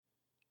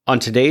On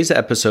today's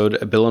episode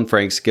of Bill and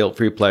Frank's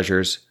Guilt-Free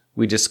Pleasures,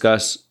 we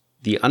discuss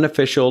the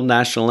unofficial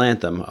national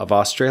anthem of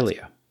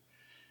Australia.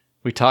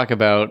 We talk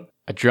about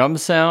a drum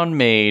sound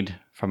made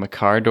from a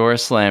car door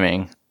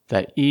slamming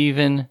that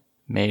even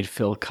made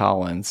Phil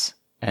Collins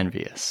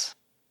envious.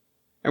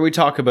 And we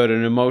talk about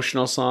an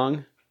emotional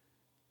song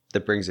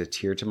that brings a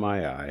tear to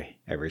my eye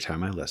every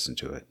time I listen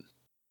to it.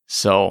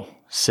 So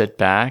sit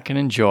back and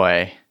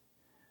enjoy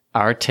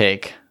our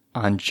take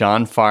on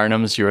John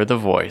Farnham's You're the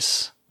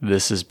Voice.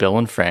 This is Bill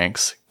and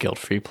Frank's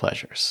Guilt-Free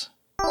Pleasures.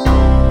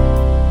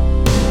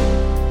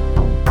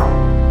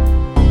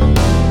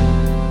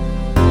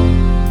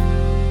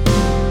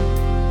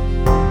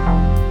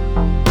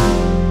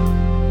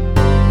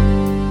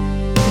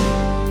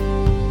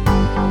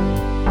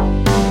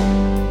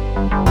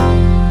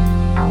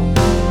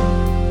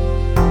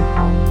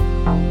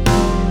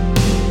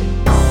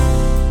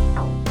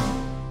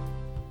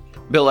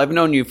 Bill, I've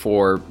known you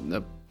for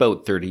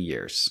about 30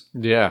 years.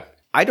 Yeah.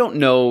 I don't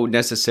know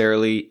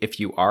necessarily if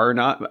you are or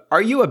not.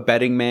 Are you a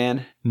betting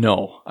man?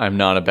 No, I'm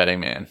not a betting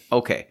man.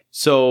 Okay,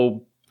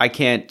 so I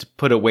can't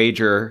put a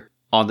wager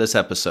on this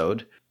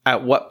episode.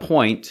 At what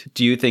point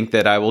do you think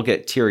that I will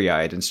get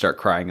teary-eyed and start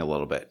crying a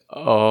little bit?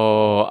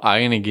 Oh,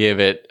 I'm going to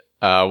give it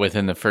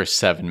within the first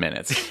 7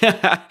 minutes.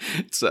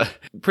 It's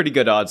pretty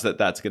good odds that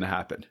that's going to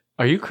happen.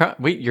 Are you crying?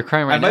 Wait, you're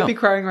crying right now? I might be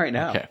crying right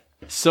now. Okay.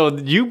 So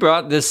you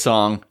brought this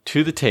song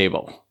to the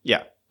table.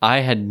 Yeah.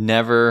 I had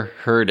never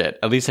heard it.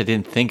 At least I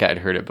didn't think I'd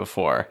heard it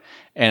before.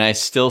 And I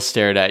still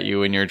stared at you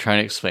when you were trying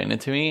to explain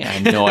it to me. I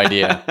had no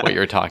idea what you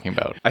were talking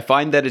about. I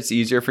find that it's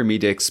easier for me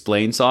to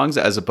explain songs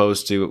as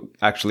opposed to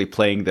actually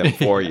playing them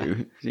for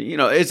you. You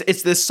know,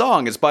 it's this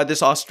song. It's by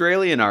this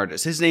Australian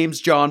artist. His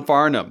name's John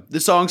Farnham. The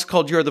song's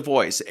called You're the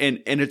Voice.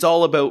 And it's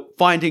all about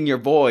finding your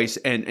voice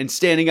and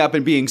standing up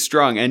and being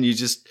strong. And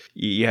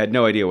you had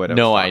no idea what I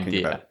was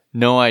talking about.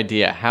 No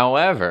idea.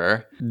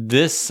 However,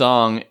 this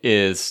song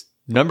is...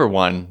 Number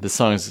one, the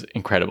song is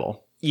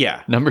incredible.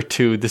 Yeah. Number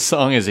two, the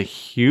song is a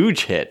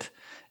huge hit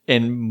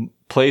in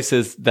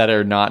places that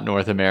are not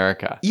North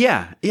America.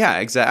 Yeah,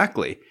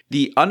 exactly.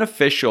 The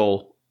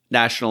unofficial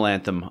national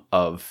anthem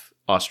of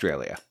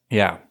Australia.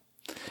 Yeah.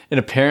 And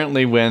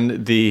apparently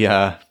when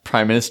the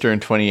Prime Minister in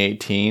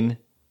 2018,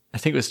 I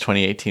think it was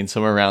 2018,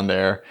 somewhere around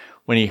there,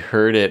 when he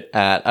heard it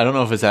at, I don't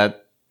know if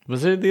it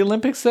was it the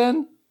Olympics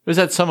then? It was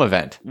at some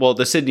event. Well,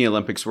 the Sydney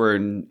Olympics were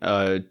in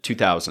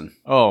 2000.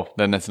 Oh,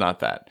 then it's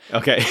not that.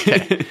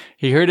 Okay.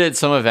 He heard it at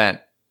some event,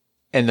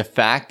 and the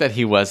fact that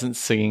he wasn't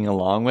singing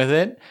along with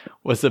it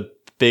was a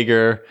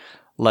bigger,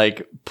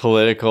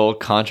 political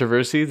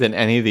controversy than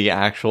any of the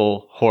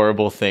actual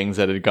horrible things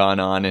that had gone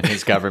on in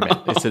his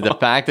government. They said the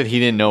fact that he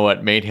didn't know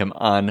what made him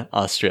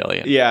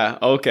un-Australian. Yeah,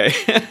 okay.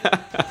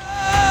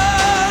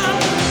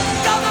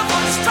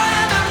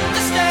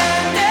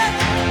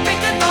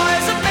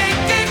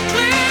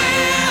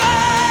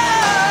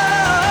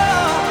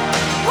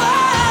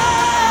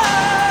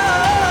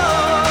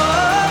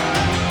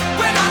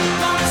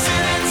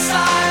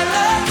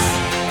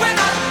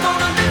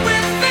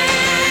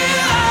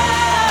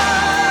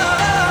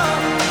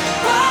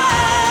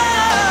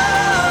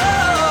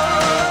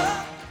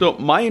 So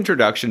my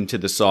introduction to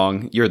the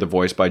song You're the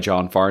Voice by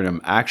John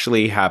Farnham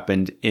actually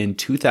happened in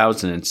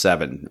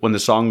 2007 when the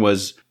song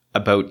was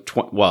about,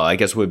 I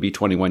guess it would be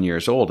 21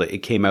 years old. It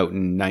came out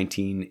in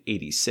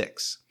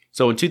 1986.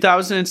 So in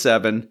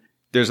 2007,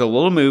 there's a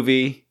little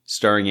movie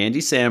starring Andy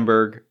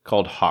Samberg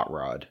called Hot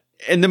Rod.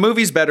 And the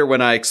movie's better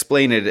when I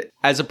explain it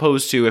as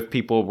opposed to if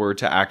people were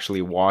to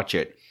actually watch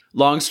it.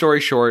 Long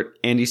story short,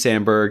 Andy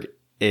Samberg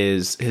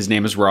his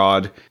name is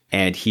Rod,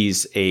 and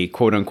he's a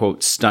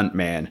quote-unquote stunt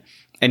man.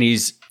 And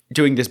he's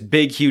doing this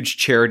big, huge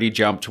charity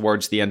jump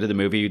towards the end of the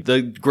movie.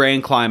 The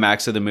grand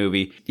climax of the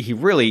movie, he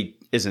really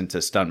isn't a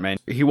stuntman.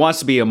 He wants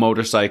to be a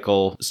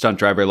motorcycle stunt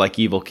driver like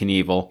Evel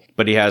Knievel,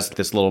 but he has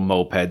this little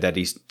moped that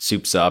he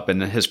soups up,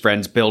 and his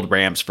friends build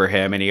ramps for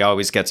him, and he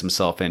always gets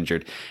himself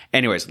injured.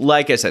 Anyways,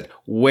 like I said,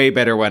 way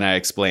better when I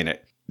explain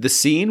it. The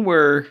scene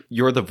where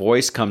You're the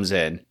Voice comes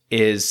in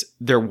is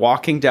they're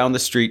walking down the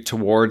street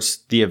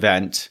towards the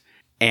event,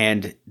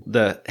 and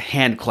the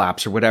hand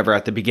claps or whatever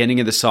at the beginning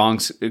of the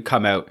songs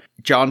come out.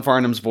 John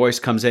Farnham's voice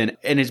comes in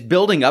and it's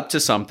building up to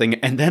something.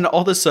 And then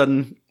all of a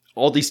sudden,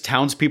 all these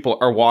townspeople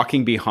are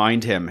walking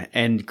behind him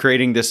and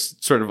creating this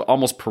sort of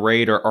almost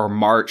parade or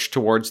march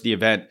towards the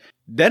event.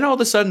 Then all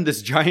of a sudden,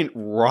 this giant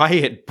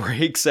riot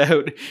breaks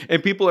out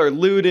and people are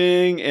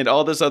looting and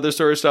all this other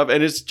sort of stuff.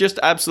 And it's just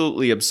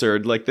absolutely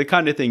absurd, like the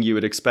kind of thing you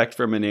would expect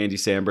from an Andy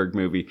Samberg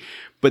movie.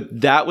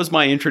 But that was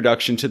my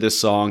introduction to this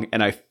song,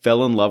 and I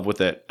fell in love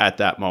with it at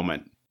that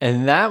moment.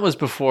 And that was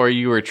before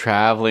you were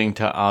traveling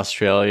to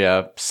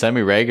Australia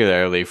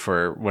semi-regularly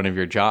for one of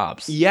your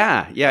jobs.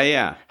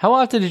 Yeah. How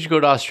often did you go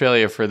to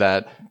Australia for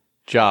that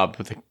job?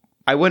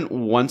 I went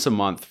once a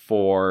month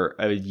for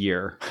a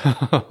year.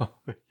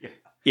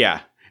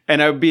 Yeah.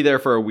 And I would be there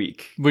for a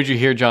week. Would you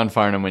hear John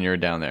Farnham when you were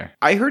down there?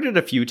 I heard it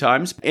a few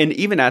times. And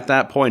even at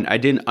that point, I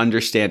didn't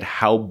understand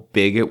how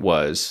big it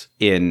was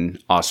in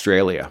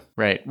Australia.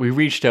 Right. We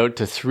reached out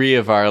to 3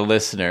 of our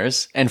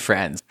listeners and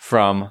friends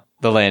from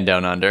the land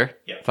down under,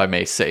 if I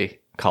may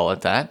call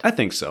it that. I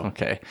think so.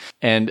 Okay.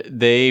 And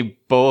they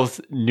both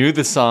knew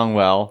the song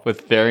well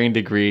with varying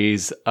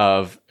degrees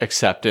of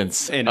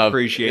acceptance And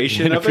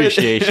appreciation of it.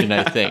 appreciation,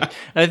 I think. And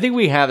I think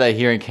we have that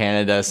here in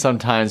Canada.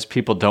 Sometimes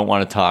people don't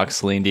want to talk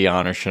Celine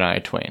Dion or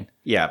Shania Twain.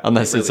 Yeah.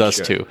 Unless it's really us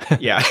should. two.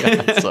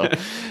 Yeah.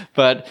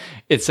 But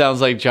it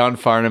sounds like John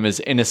Farnham is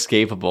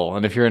inescapable.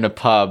 And if you're in a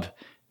pub,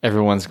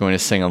 everyone's going to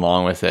sing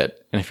along with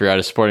it. And if you're at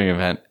a sporting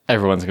event,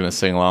 everyone's going to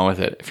sing along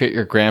with it. If you're at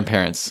your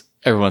grandparents',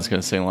 everyone's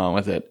going to sing along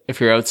with it.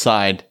 If you're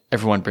outside,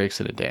 everyone breaks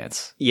into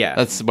dance. Yeah.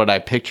 That's what I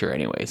picture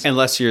anyways.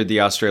 Unless you're the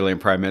Australian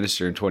Prime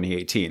Minister in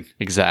 2018.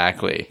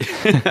 Exactly.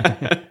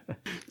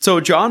 So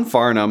John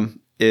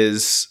Farnham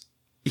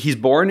he's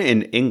born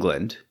in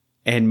England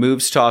and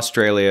moves to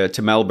Australia,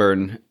 to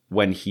Melbourne,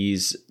 when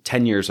he's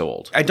 10 years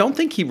old. I don't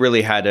think he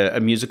really had a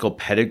musical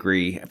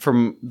pedigree.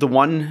 From the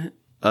one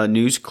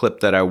news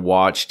clip that I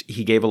watched,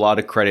 he gave a lot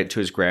of credit to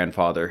his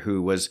grandfather,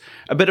 who was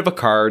a bit of a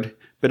card,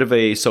 bit of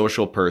a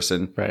social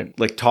person, right?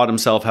 Like taught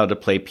himself how to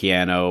play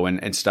piano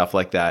and stuff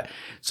like that.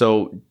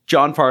 So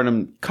John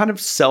Farnham kind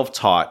of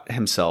self-taught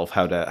himself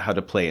how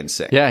to play and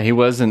sing. Yeah, he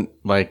wasn't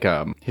like,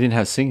 he didn't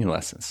have singing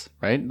lessons,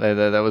 right?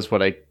 That was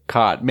what I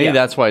caught. Maybe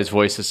that's why his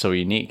voice is so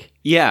unique.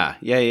 Yeah.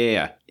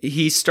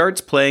 He starts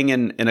playing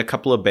in a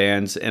couple of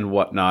bands and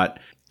whatnot,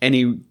 and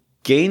he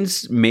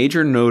gains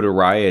major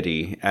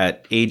notoriety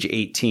at age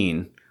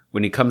 18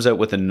 when he comes out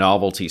with a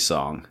novelty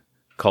song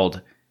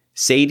called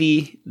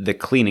Sadie the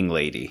Cleaning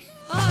Lady.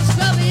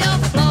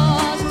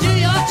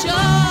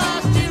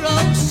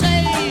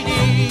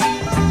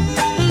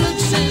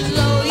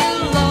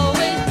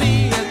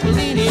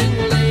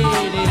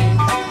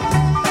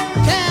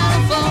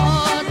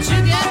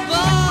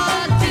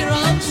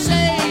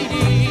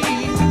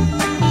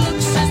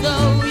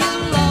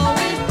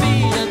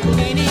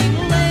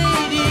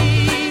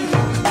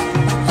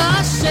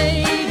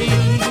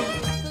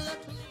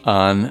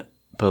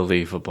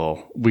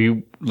 Unbelievable.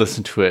 We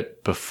listened to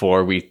it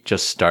before we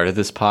just started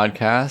this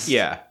podcast.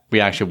 Yeah. We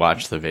actually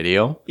watched the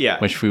video. Yeah.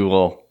 Which we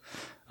will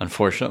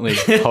unfortunately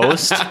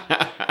post.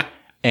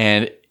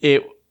 And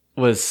it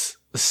was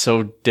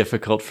so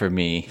difficult for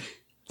me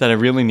that I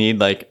really need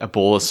like a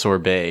bowl of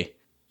sorbet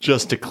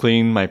just to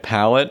clean my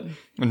palate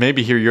and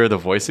maybe hear You're the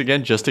Voice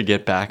again just to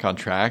get back on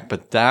track.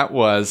 But that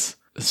was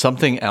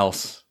something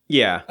else.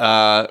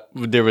 Yeah.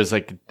 There was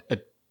like a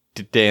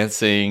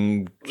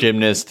dancing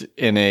gymnast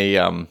in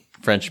a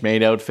French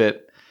maid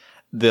outfit.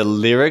 The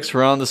lyrics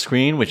were on the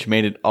screen, which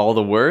made it all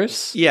the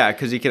worse. Yeah,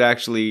 because you could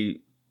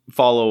actually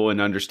follow and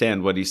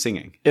understand what he's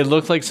singing. It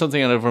looked like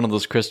something out of one of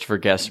those Christopher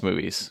Guest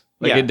movies.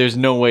 Like, there's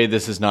no way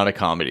this is not a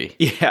comedy.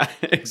 Yeah,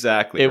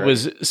 exactly. It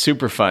was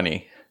super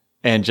funny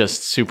and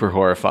just super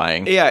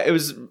horrifying. Yeah, it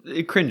was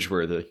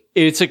cringeworthy.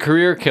 It's a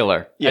career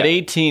killer. Yeah. At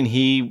 18,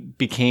 he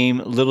became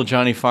Little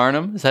Johnny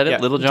Farnham. Is that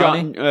it? Little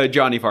Johnny?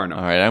 Johnny Farnham.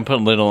 All right, I'm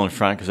putting Little in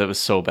front because it was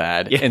so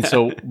bad. Yeah. And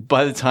so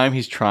by the time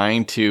he's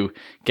trying to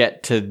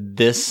get to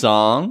this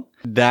song,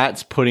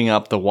 that's putting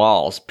up the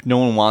walls. No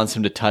one wants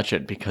him to touch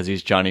it because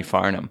he's Johnny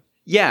Farnham.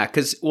 Yeah,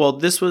 because,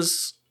 this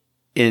was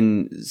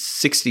in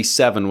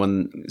 67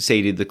 when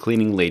Sadie the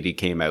Cleaning Lady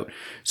came out.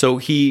 So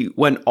he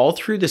went all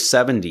through the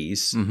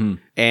 70s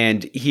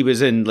and he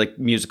was in like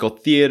musical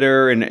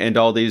theater and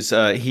all these,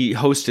 he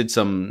hosted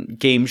some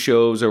game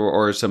shows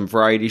or some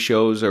variety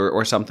shows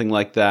or something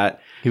like that.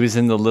 He was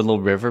in the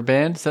Little River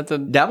Band? Is that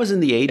That was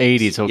in the 80s.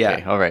 80s, okay.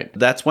 Yeah. All right.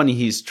 That's when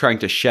he's trying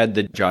to shed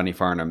the Johnny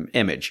Farnham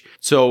image.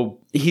 So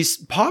he's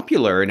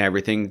popular and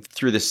everything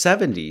through the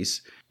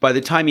 70s. By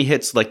the time he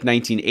hits like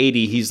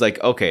 1980, he's like,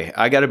 okay,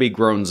 I got to be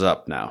grown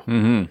up now.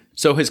 Mm-hmm.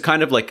 So his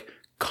kind of like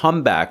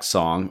comeback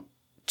song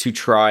to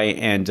try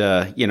and,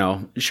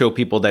 show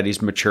people that he's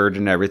matured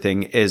and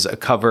everything is a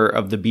cover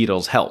of the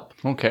Beatles' Help.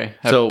 Okay.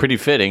 So pretty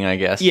fitting, I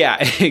guess. Yeah,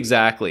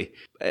 exactly.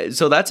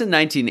 So that's in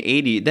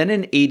 1980. Then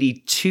in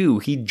 82,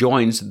 he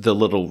joins the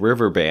Little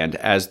River Band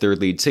as their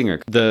lead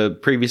singer. The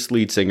previous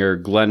lead singer,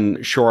 Glenn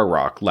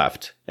Shorrock,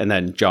 left, and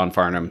then John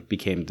Farnham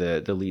became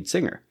the lead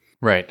singer.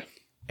 Right.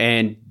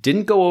 And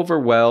didn't go over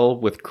well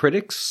with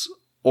critics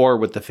or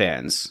with the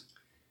fans.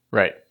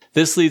 Right.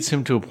 This leads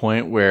him to a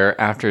point where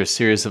after a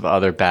series of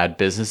other bad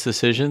business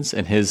decisions,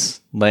 in his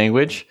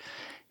language,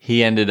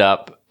 he ended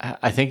up,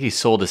 I think he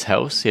sold his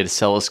house. He had to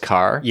sell his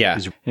car. Yeah.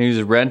 And he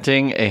was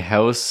renting a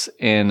house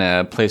in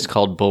a place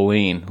called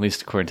Boleen, at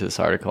least according to this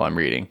article I'm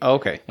reading.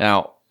 Okay.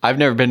 Now, I've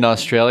never been to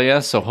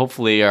Australia, so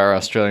hopefully our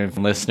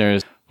Australian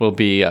listeners will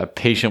be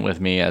patient with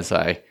me as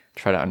I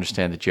try to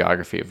understand the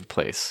geography of the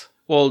place.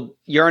 Well,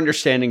 your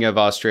understanding of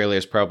Australia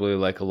is probably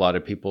like a lot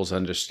of people's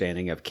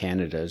understanding of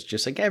Canada. Is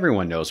just like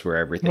everyone knows where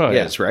everything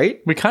is, right?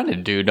 We kind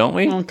of do, don't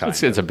we? Well,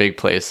 It's a big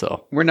place,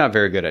 though. We're not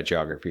very good at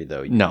geography,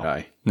 though.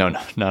 No,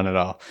 not at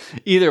all.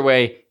 Either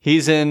way,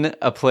 he's in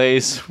a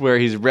place where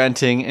he's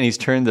renting and he's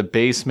turned the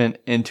basement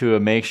into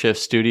a makeshift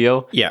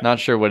studio. Yeah. Not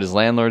sure what his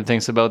landlord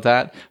thinks about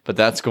that, but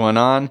that's going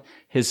on.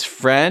 His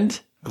friend,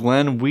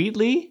 Glenn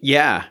Wheatley,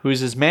 Yeah.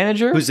 who's his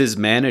manager,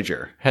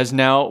 has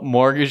now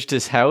mortgaged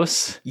his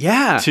house.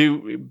 Yeah.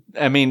 Do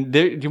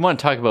you want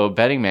to talk about a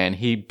betting man?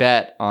 He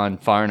bet on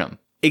Farnham.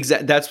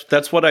 Exactly.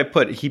 That's what I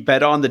put. He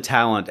bet on the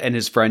talent and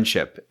his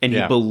friendship, and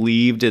he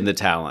believed in the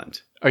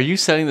talent. Are you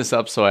setting this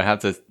up so I have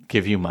to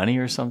give you money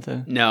or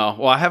something? No.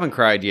 Well, I haven't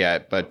cried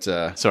yet, but...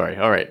 Sorry.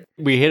 All right.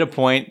 We hit a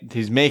point.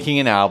 He's making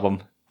an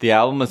album. The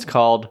album is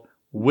called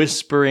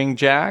Whispering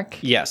Jack.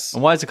 Yes.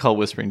 And why is it called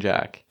Whispering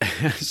Jack?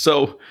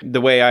 So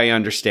the way I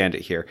understand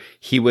it here,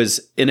 he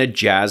was in a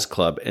jazz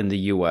club in the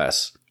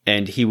US,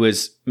 and he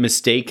was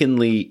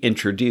mistakenly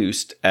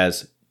introduced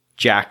as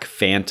Jack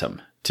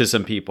Phantom to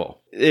some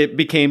people. It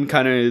became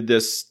kind of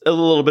a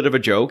little bit of a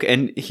joke,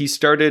 and he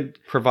started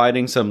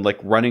providing some like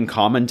running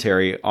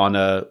commentary on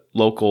a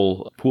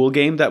local pool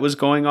game that was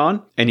going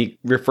on, and he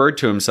referred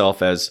to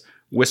himself as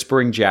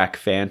Whispering Jack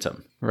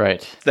Phantom.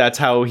 Right. That's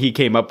how he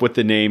came up with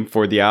the name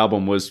for the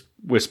album, was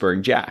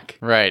Whispering Jack.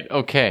 Right.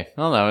 Okay.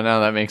 Well, now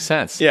that makes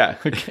sense. Yeah.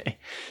 Okay.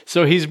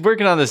 So he's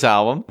working on this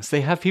album. So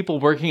they have people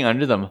working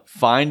under them,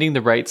 finding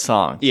the right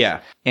songs.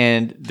 Yeah.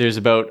 And there's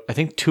about, I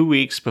think, 2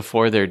 weeks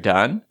before they're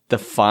done, the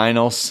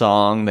final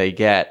song they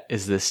get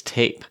is this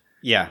tape.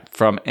 Yeah.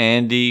 From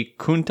Andy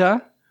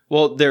Kunta.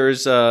 Well,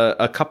 there's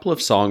a couple of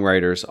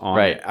songwriters on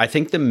it. I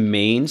think the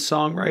main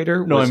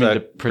songwriter was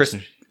the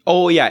person.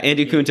 Oh, yeah.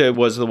 Andy Kunta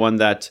was the one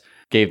that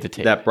gave the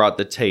tape. That brought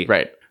the tape.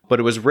 Right. But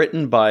it was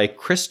written by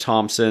Chris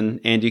Thompson,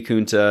 Andy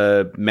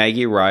Kunta,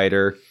 Maggie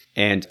Ryder,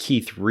 and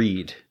Keith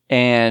Reed.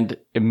 And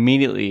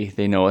immediately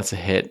they know it's a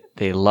hit.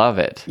 They love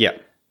it. Yeah.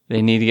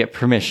 They need to get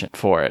permission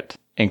for it.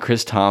 And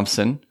Chris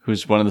Thompson,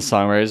 who's one of the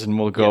songwriters, and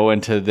we'll go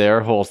into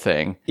their whole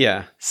thing,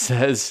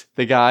 says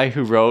the guy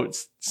who wrote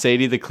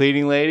Sadie the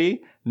Cleaning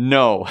Lady,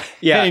 no,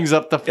 hangs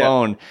up the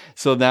phone.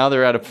 So now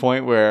they're at a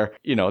point where,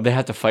 they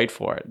have to fight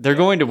for it. They're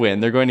going to win.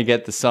 They're going to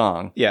get the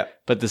song. Yeah.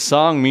 But the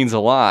song means a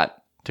lot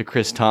to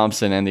Chris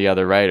Thompson and the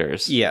other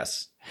writers.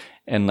 Yes.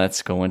 And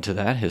let's go into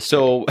that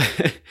history.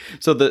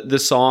 So the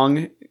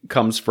song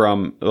comes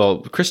from,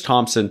 Chris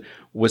Thompson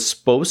was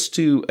supposed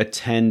to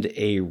attend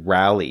a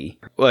rally.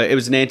 Well, it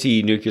was an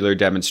anti-nuclear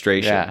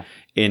demonstration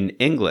in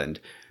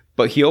England,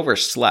 but he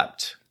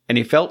overslept. And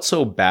he felt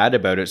so bad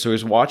about it, so he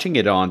was watching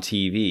it on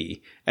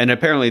TV. And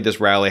apparently this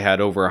rally had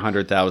over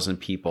 100,000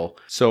 people.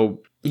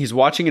 So he's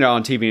watching it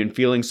on TV and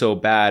feeling so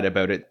bad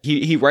about it.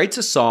 He writes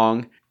a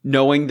song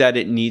knowing that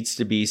it needs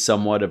to be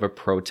somewhat of a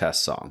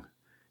protest song.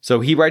 So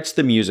he writes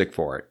the music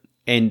for it.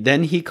 And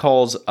then he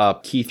calls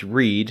up Keith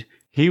Reed.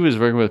 He was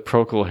working with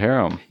Procol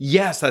Harum.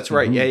 Yes, that's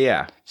right. Mm-hmm.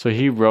 Yeah. So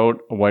he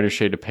wrote A Whiter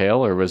Shade of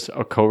Pale, or was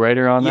a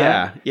co-writer on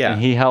that? Yeah.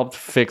 And he helped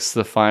fix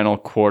the final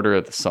quarter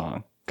of the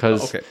song.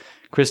 Because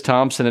Chris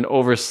Thompson had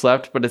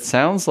overslept, but it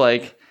sounds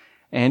like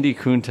Andy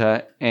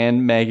Kunta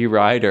and Maggie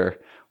Ryder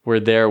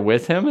were there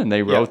with him, and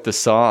they wrote the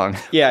song.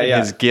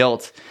 His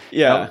guilt.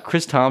 Yeah. Now,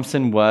 Chris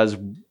Thompson was,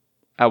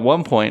 at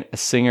one point, a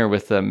singer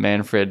with the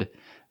Manfred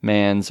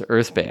Mann's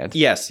Earth Band.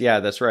 Yes,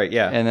 that's right,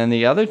 yeah. And then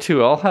the other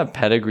two all have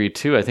pedigree,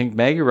 too. I think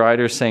Maggie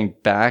Ryder sang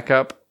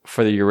backup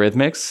for the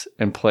Eurythmics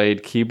and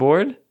played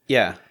keyboard.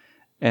 Yeah.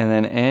 And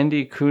then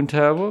Andy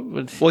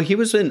Kunta... Well, he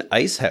was in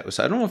Ice House.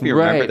 I don't know if you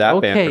remember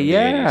that band from the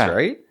 80s,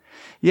 right?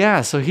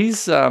 Yeah, so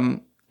he's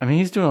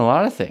he's doing a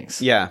lot of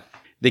things. Yeah.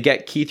 They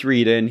get Keith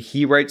Reed in,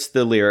 he writes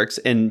the lyrics,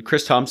 and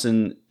Chris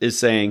Thompson is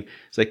saying,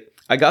 it's like,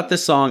 I got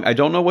this song, I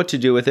don't know what to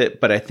do with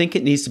it, but I think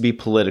it needs to be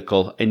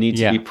political, it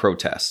needs to be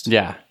protest.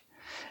 Yeah.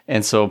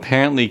 And so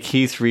apparently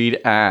Keith Reed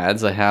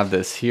adds, I have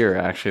this here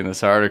actually in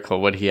this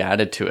article, what he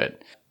added to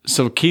it.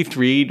 So Keith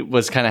Reed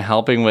was kind of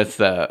helping with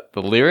the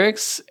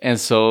lyrics, and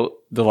so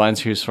the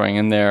lines he was throwing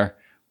in there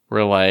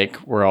were like,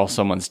 we're all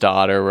someone's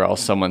daughter, we're all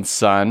someone's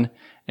son,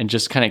 and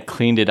just kind of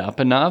cleaned it up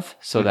enough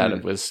so that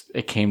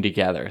it came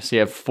together. So you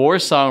have 4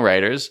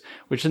 songwriters,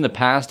 which in the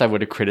past I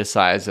would have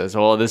criticized as,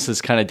 this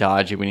is kind of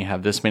dodgy when you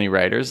have this many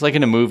writers, like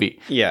in a movie.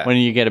 Yeah. When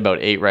you get about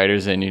 8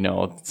 writers in,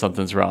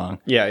 something's wrong.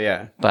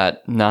 Yeah.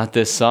 But not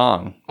this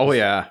song. Oh,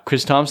 yeah.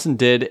 Chris Thompson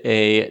did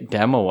a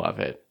demo of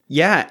it.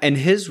 Yeah, and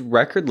his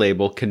record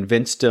label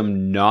convinced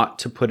him not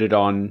to put it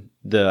on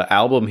the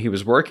album he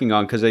was working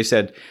on because they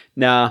said,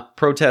 nah,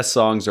 protest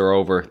songs are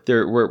over.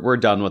 We're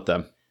done with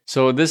them.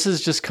 So this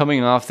is just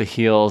coming off the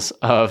heels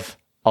of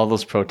all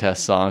those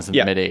protest songs in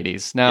the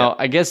mid-'80s. Now,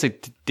 I guess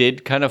it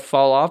did kind of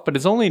fall off, but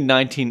it's only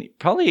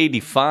probably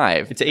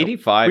 85. It's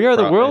 85. We Are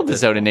the World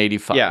is out in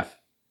 85. Yeah.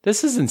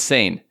 This is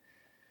insane.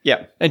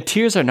 Yeah. And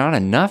Tears Are Not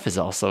Enough is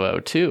also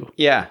out too.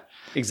 Yeah,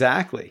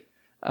 exactly.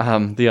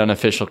 The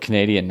unofficial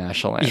Canadian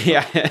national anthem.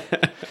 Yeah.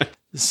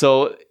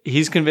 So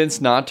he's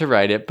convinced not to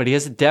write it, but he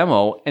has a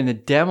demo, and the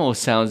demo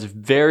sounds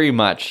very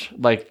much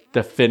like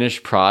the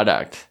finished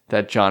product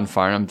that John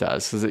Farnham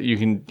does. So that you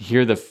can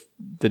hear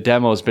the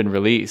demo has been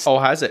released. Oh,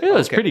 has it? It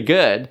was pretty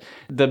good.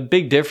 The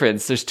big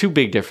difference, there's two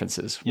big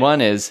differences. Yeah. One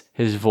is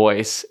his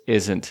voice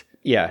isn't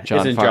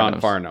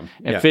John Farnham.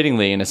 And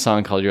fittingly, in a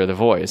song called You're the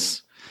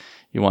Voice,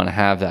 you want to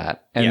have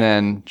that. And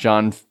then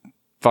John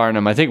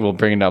Farnham, I think we'll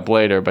bring it up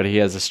later, but he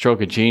has a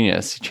stroke of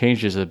genius. He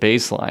changes the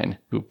bass line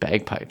to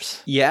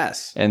bagpipes.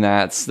 Yes. And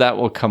that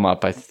will come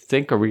up, I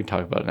think, or we can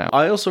talk about it now.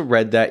 I also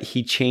read that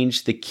he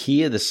changed the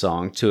key of the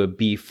song to a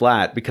B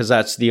flat because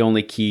that's the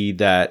only key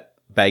that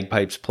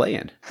bagpipes play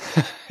in.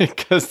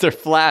 Because they're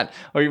flat.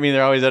 Oh, you mean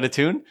they're always out of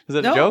tune? Is that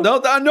a joke?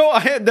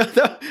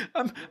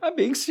 No. I'm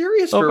being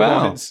serious for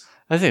once.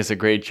 I think it's a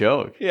great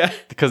joke. Yeah.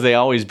 Because they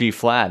always B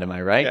flat, am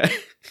I right? Yeah.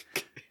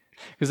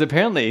 Because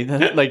apparently,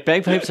 like,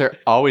 bagpipes are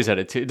always out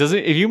of tune.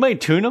 If you might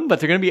tune them, but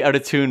they're going to be out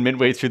of tune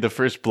midway through the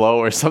first blow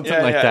or something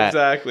like that.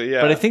 Exactly. Yeah.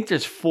 But I think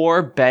there's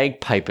 4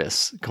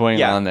 bagpipes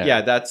going on there.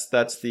 Yeah, that's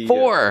the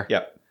 4.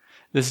 Yeah.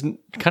 This is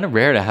kind of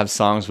rare to have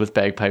songs with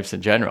bagpipes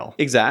in general.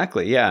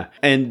 Exactly. Yeah,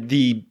 and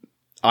the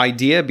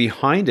idea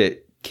behind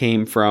it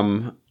came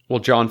from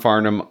John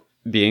Farnham,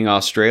 being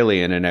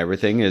Australian and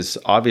everything, is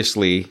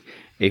obviously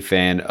a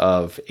fan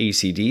of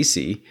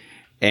AC/DC.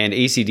 And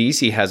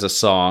AC/DC has a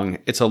song,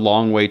 It's a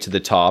Long Way to the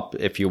Top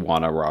If You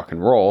Want to Rock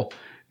and Roll,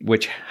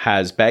 which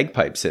has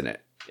bagpipes in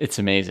it. It's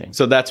amazing.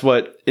 So that's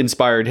what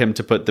inspired him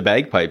to put the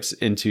bagpipes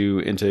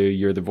into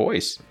You're the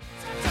Voice.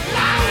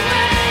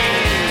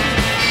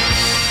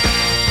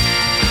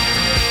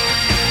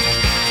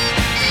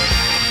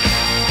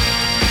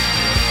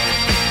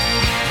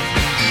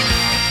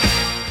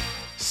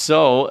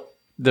 So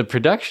the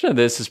production of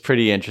this is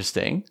pretty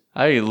interesting.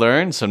 I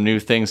learned some new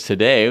things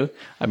today.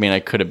 I mean, I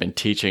could have been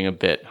teaching a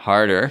bit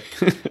harder,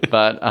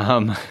 but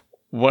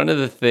one of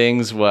the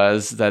things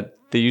was that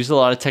they used a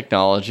lot of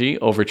technology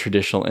over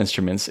traditional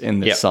instruments in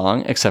this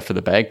song, except for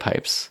the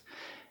bagpipes.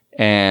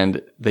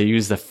 And they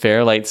used the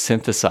Fairlight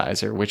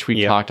synthesizer, which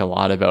we talked a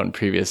lot about in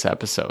previous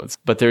episodes.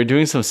 But they were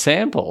doing some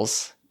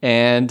samples,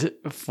 and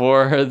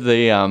for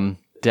the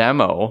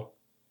demo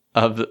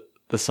of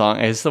the song,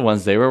 it's the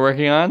ones they were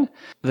working on,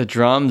 the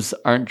drums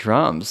aren't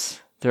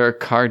drums. They're a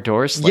car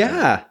door slam.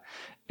 Yeah.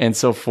 And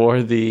so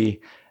for the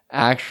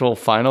actual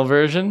final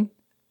version,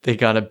 they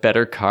got a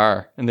better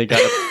car, and they got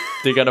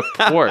a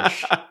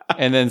Porsche,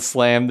 and then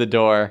slammed the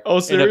door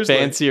in a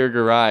fancier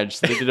garage.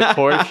 So they did a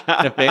Porsche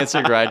in a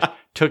fancier garage,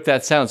 took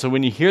that sound. So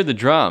when you hear the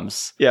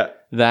drums,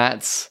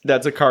 that's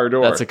a car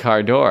door. That's a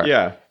car door.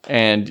 Yeah.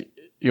 And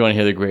you want to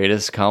hear the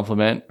greatest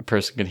compliment a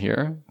person can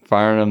hear?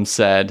 Farnham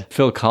said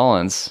Phil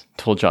Collins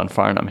told John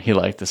Farnham he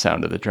liked the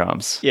sound of the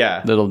drums.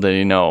 Yeah. Little did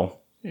he know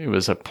it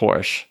was a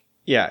Porsche.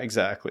 Yeah,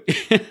 exactly.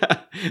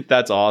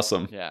 That's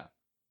awesome. Yeah.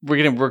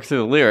 We're going to work through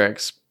the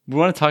lyrics. We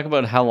want to talk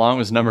about how long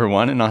was number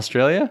 1 in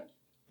Australia?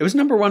 It was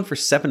number 1 for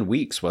 7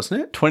 weeks,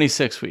 wasn't it?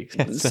 26 weeks.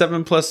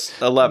 7 plus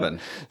 11.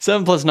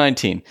 7 plus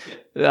 19.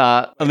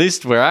 At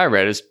least where I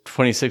read is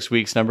 26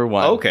 weeks, number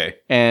 1. Okay.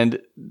 And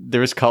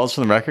there was calls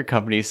from the record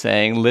company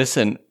saying,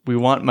 listen, we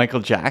want Michael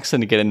Jackson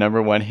to get a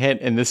number 1 hit,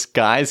 and this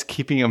guy's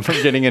keeping him from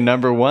getting a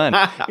number 1.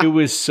 It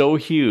was so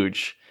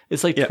huge.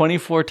 It's like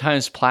 24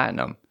 times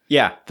platinum.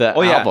 Yeah. The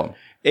album.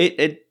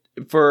 It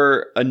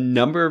for a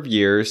number of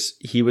years,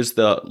 he was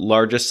the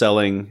largest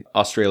selling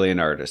Australian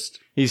artist.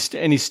 He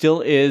still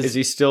is. Is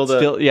he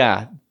still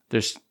yeah.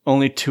 There's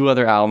only 2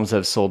 other albums that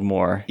have sold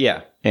more.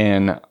 Yeah.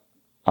 In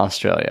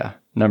Australia.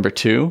 Number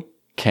 2,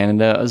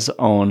 Canada's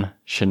own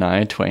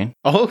Shania Twain.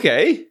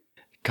 Okay.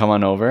 Come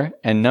On Over.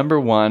 And number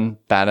 1,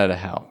 Bat Out of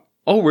Hell.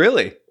 Oh,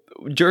 really?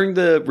 During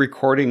the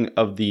recording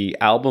of the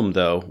album,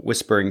 though,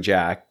 Whispering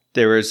Jack,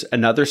 there was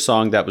another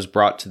song that was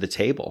brought to the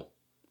table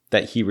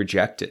that he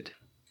rejected.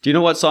 Do you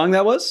know what song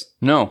that was?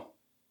 No.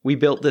 We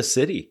Built This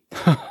City.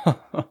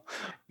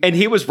 And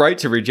he was right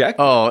to reject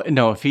it. Oh,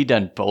 no, if he'd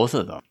done both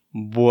of them.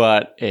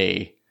 What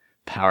a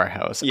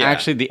powerhouse. Yeah.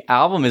 Actually, the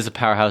album is a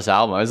powerhouse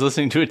album. I was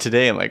listening to it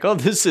today. I'm like, oh,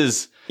 this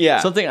is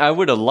something I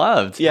would have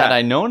loved had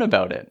I known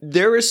about it.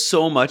 There is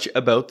so much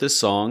about this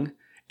song.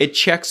 It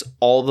checks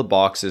all the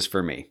boxes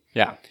for me.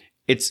 Yeah.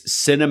 It's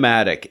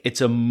cinematic.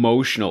 It's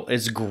emotional.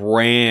 It's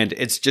grand.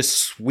 It's just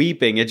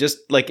sweeping. It just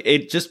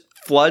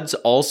floods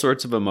all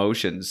sorts of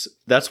emotions.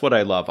 That's what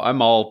I love.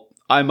 I'm all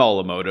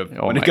emotive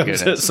when it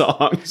comes to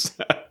songs.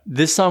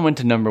 This song went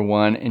to number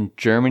 1 in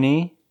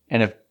Germany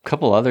and a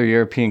couple other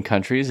European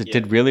countries. It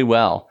did really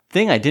well.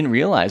 Thing I didn't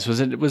realize was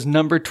it was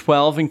number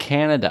 12 in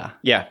Canada.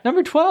 Yeah.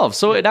 Number 12.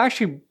 So it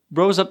actually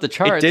rose up the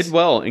charts. It did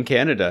well in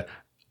Canada.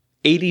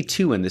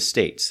 82 in the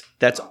States.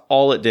 That's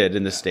all it did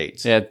in the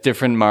States. Yeah,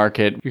 different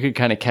market. You could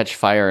kind of catch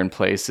fire in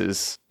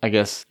places, I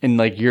guess, in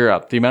like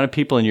Europe. The amount of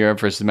people in Europe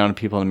versus the amount of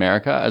people in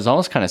America is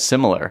almost kind of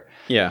similar.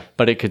 Yeah.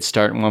 But it could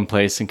start in one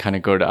place and kind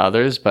of go to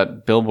others.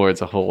 But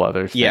Billboard's a whole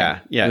other thing. Yeah,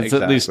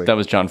 exactly. At least that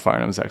was John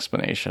Farnham's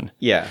explanation.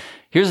 Yeah.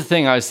 Here's the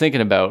thing I was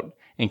thinking about.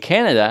 In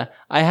Canada,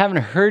 I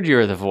haven't heard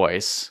You're the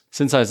Voice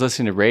since I was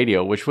listening to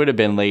radio, which would have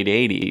been late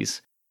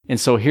 80s. And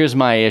so here's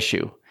my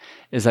issue.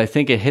 is I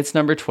think it hits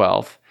number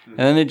 12, and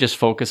then they just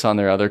focus on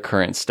their other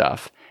current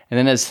stuff. And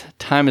then as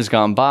time has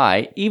gone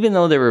by, even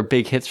though there were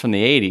big hits from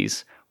the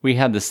 80s, we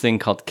had this thing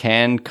called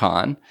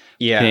CanCon,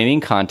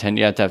 Canadian content.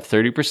 You have to have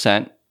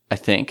 30%, I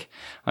think,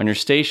 on your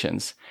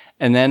stations.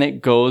 And then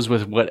it goes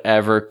with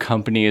whatever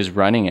company is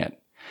running it.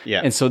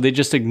 Yeah. And so they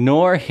just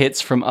ignore hits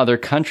from other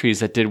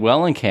countries that did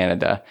well in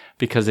Canada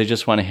because they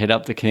just want to hit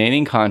up the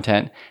Canadian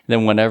content and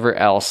then whatever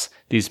else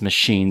these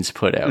machines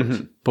put out.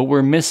 But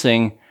we're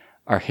missing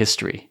our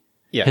history.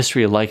 Yeah.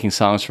 History of liking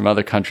songs from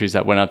other countries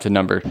that went up to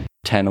number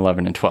 10,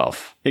 11, and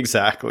 12.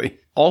 Exactly.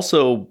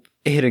 Also,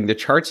 hitting the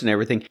charts and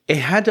everything, it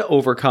had to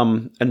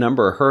overcome a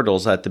number of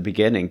hurdles at the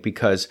beginning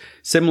because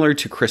similar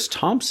to Chris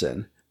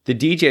Thompson, the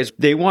DJs,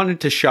 they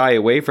wanted to shy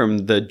away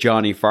from the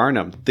Johnny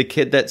Farnham. The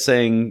kid that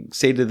sang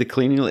Say to the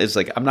Cleaning is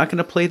like, I'm not going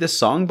to play this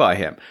song by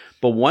him.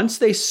 But once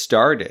they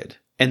started,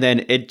 and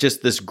then it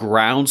just this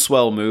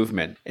groundswell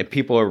movement, and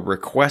people are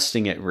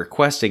requesting it.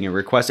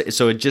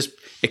 So it just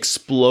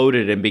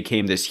exploded and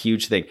became this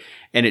huge thing.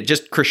 And it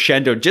just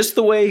crescendoed just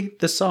the way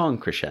the song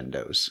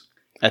crescendos.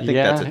 I think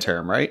that's a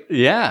term, right?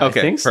 Yeah, okay,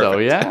 I think perfect. So,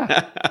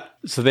 yeah.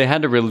 So they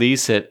had to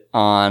release it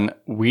on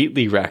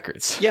Wheatley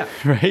Records. Yeah.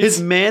 Right?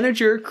 His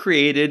manager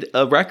created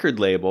a record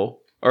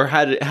label or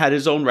had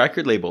his own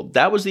record label.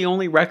 That was the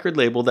only record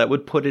label that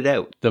would put it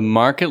out. The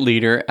market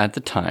leader at the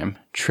time,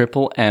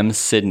 Triple M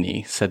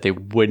Sydney, said they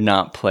would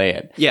not play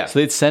it. Yeah. So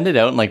they'd send it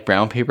out in like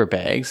brown paper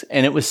bags,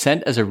 and it was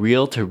sent as a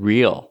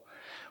reel-to-reel,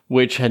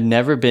 which had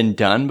never been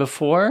done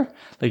before.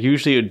 Like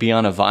usually it would be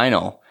on a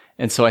vinyl.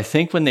 And so I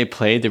think when they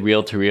played the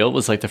reel-to-reel, it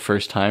was like the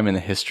first time in the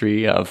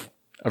history of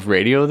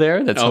radio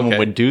there that someone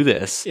would do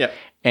this. Yeah.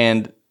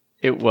 And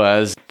it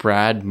was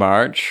Brad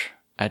March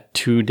at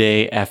 2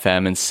 Day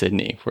FM in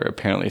Sydney where it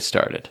apparently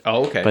started.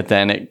 Oh, okay. But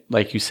then, it,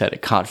 like you said,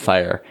 it caught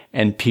fire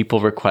and people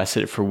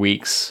requested it for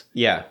weeks.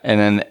 Yeah. And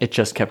then it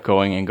just kept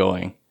going and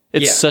going.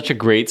 It's such a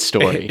great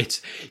story.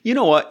 It's, you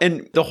know what?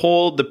 And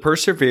the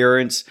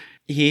perseverance,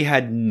 he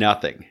had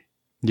nothing.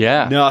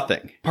 Yeah.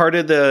 Nothing. Part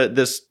of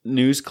this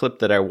news clip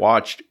that I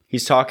watched,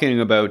 he's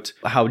talking about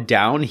how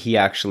down he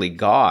actually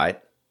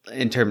got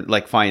in terms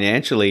like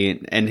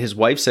financially, and his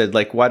wife said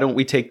like, why don't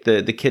we take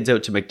the kids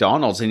out to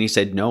McDonald's? And he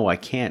said, no, I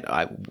can't.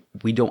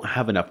 We don't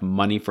have enough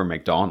money for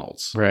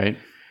McDonald's. Right.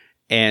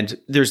 And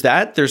there's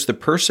the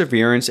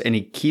perseverance, and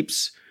he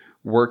keeps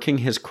working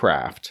his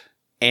craft,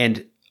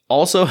 and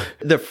also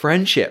the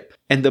friendship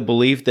and the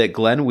belief that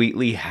Glenn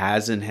Wheatley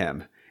has in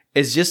him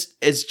is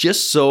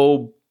just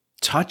so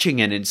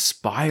touching and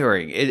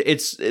inspiring.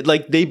 It's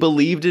like they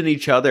believed in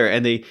each other,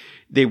 and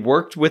they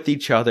worked with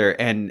each other,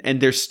 and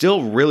they're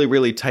still really,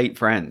 really tight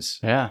friends.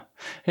 Yeah.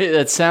 Hey,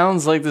 that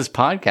sounds like this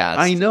podcast.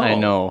 I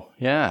know.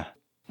 Yeah.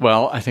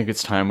 Well, I think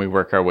it's time we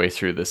work our way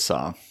through this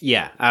song.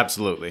 Yeah,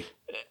 absolutely.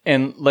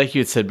 And like you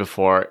had said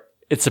before,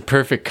 it's a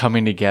perfect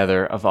coming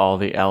together of all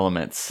the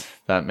elements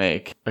that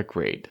make a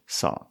great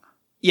song.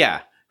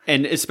 Yeah.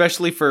 And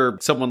especially for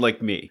someone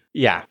like me.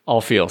 Yeah.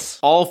 All feels.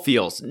 All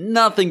feels.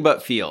 Nothing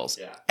but feels.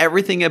 Yeah.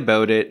 Everything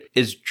about it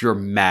is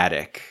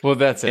dramatic. Well,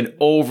 that's it. And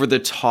over the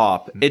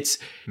top. It's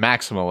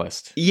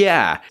maximalist.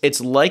 Yeah. It's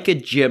like a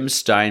Jim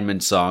Steinman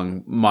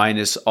song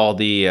minus all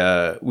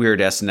the weird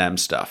S&M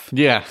stuff.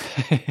 Yeah.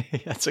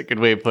 That's a good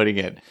way of putting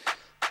it.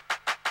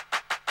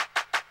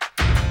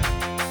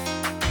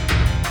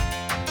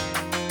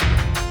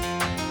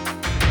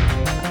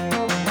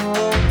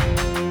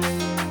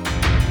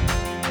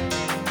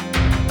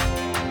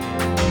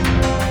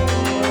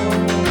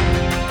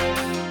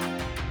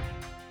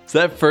 So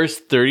that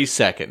first 30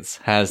 seconds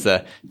has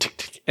the tick,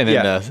 tick, and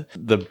then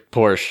the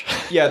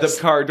Porsche. Yeah, the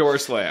car door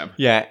slam.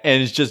 Yeah,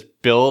 and it's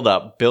just build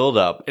up,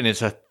 and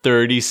it's a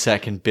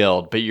 30-second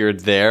build, but you're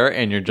there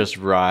and you're just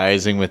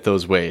rising with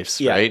those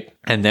waves, right?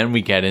 And then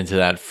we get into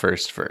that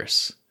first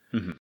verse.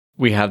 Mm-hmm.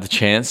 We have the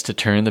chance to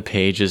turn the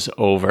pages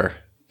over.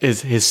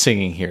 His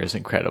singing here is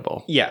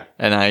incredible. Yeah.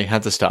 And I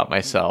have to stop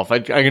myself. I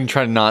can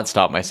try to not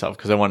stop myself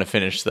because I want to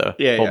finish the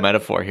whole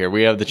metaphor here.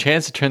 We have the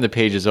chance to turn the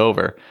pages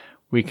over.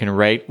 We can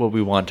write what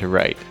we want to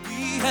write. We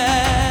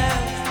have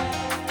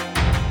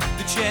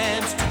the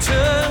chance to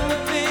turn the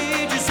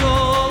pages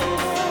over.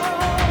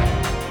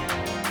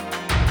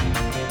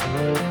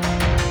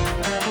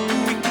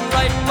 We can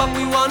write what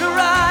we want to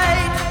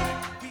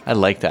write. I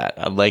like that.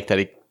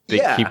 They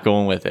keep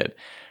going with it.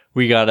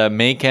 We gotta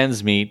make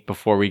ends meet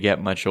before we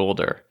get much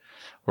older.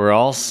 We're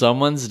all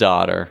someone's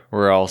daughter.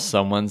 We're all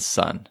someone's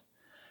son.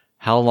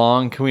 How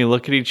long can we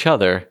look at each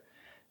other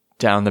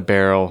down the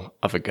barrel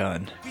of a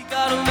gun? We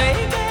gotta make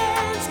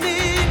ends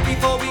meet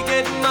before we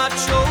get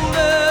much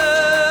older.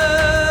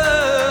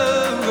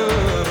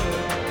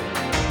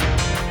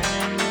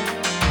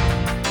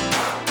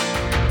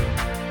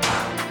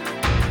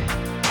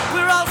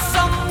 We're all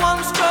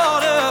someone's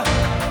daughter.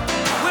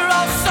 We're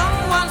all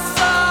someone's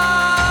son.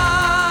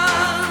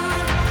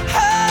 How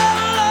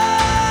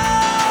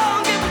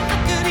long can we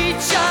look at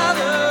each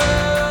other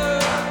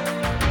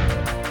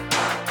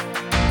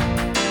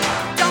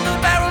down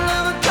the barrel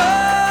of a gun?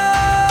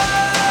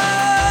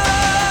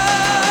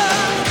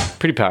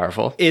 pretty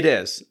powerful. It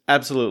is.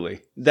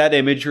 Absolutely. That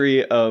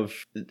imagery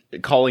of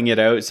calling it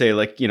out, say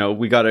like,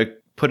 we got to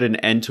put an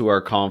end to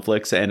our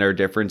conflicts and our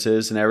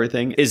differences and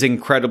everything is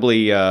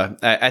incredibly,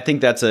 I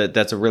think that's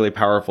a really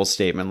powerful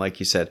statement, like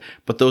you said.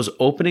 But those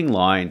opening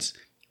lines,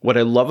 what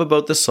I love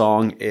about the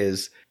song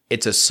is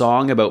it's a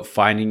song about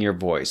finding your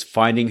voice,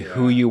 finding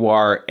who you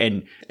are,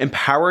 and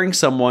empowering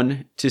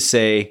someone to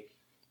say,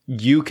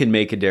 you can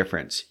make a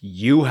difference.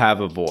 You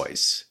have a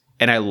voice.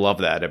 And I love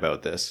that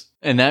about this.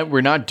 And that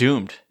we're not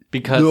doomed,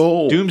 because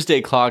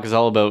Doomsday Clock is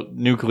all about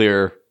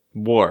nuclear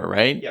war,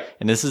 right? Yeah.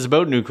 And this is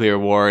about nuclear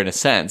war in a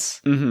sense.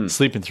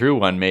 Sleeping through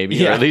one,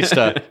 maybe, or at least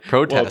a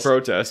protest. Well,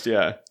 protest,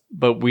 yeah.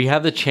 But we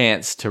have the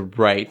chance to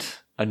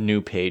write a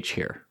new page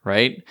here,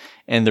 right?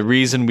 And the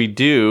reason we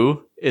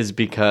do is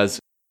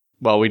because,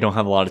 well, we don't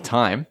have a lot of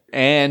time.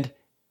 And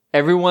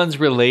everyone's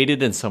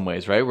related in some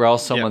ways, right? We're all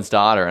someone's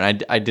daughter.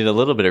 And I did a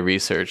little bit of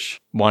research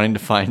wanting to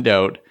find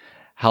out,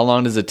 how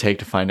long does it take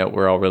to find out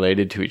we're all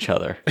related to each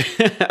other?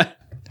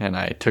 And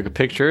I took a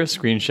picture, a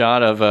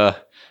screenshot of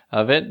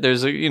it.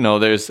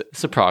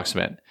 It's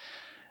approximate,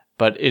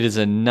 but it is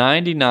a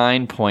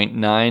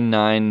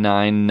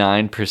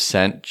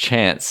 99.9999%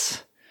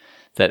 chance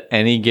that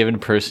any given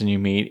person you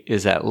meet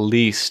is at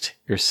least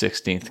your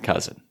 16th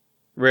cousin.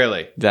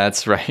 Really?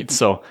 That's right.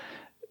 So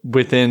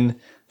within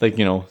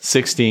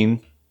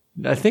 16,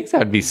 I think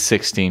that'd be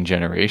 16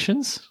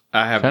 generations.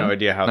 I have no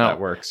idea how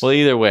that works. Well,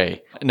 either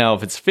way. Now,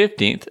 if it's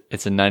 15th,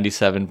 it's a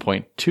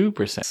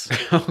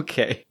 97.2%.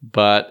 Okay.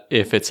 But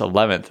if it's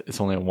 11th, it's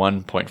only a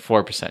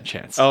 1.4%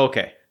 chance. Oh,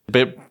 okay.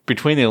 But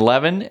between the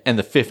 11 and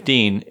the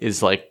 15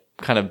 is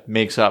kind of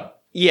makes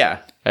up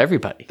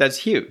everybody. That's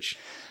huge.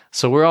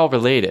 So we're all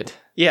related.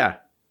 Yeah.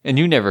 And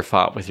you never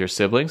fought with your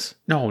siblings?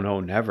 No,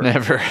 never.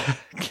 Never.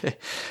 Okay.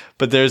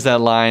 But there's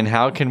that line,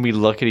 how can we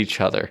look at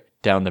each other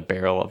down the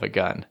barrel of a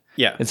gun?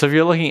 Yeah. And so if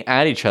you're looking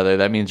at each other,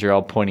 that means you're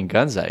all pointing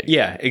guns at you.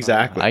 Yeah,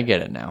 exactly. I get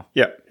it now.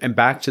 Yeah. And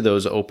back to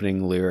those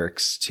opening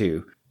lyrics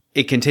too.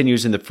 It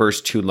continues in the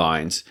first two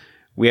lines.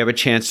 We have a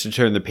chance to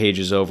turn the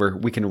pages over.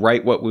 We can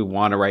write what we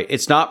want to write.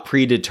 It's not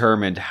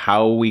predetermined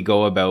how we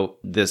go about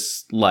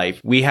this life.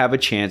 We have a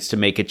chance to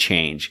make a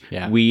change.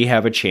 Yeah. We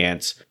have a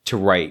chance to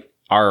write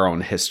our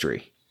own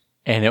history.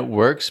 And it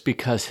works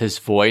because his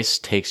voice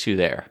takes you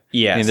there.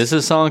 Yes. And this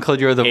is a song called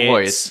You're the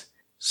Voice.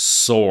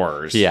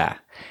 Soars. Yeah.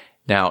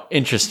 Now,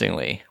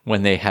 interestingly,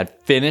 when they had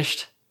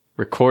finished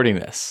recording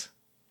this,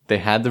 they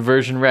had the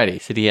version ready. He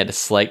said he had a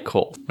slight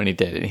cold when he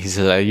did it. He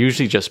said, I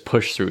usually just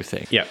push through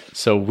things. Yeah.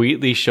 So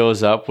Wheatley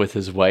shows up with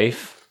his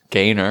wife,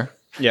 Gaynor,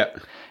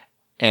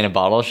 and a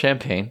bottle of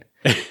champagne.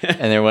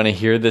 And they want to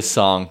hear this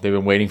song. They've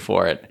been waiting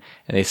for it.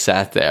 And they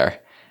sat there.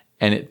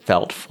 And it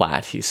felt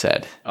flat, he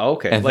said. Oh,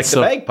 okay. And like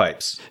the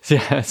bagpipes.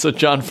 Yeah. So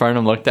John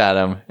Farnham looked at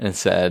him and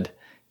said,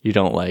 you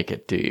don't like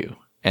it, do you?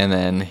 And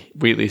then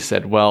Wheatley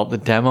said, well, the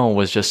demo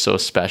was just so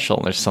special.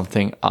 And there's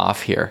something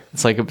off here.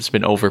 It's like it's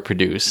been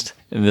overproduced.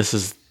 And this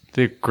is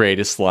the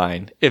greatest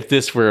line. If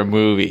this were a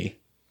movie,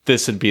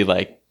 this would be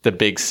like the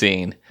big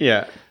scene.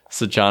 Yeah.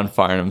 So John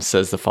Farnham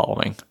says the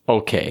following.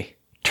 Okay,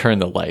 turn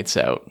the lights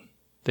out.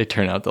 They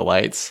turn out the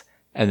lights.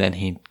 And then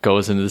he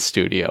goes into the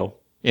studio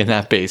in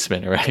that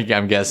basement, right?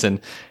 I'm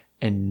guessing,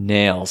 and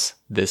nails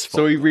this vocal.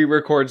 So he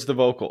re-records the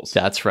vocals.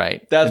 That's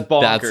right. That's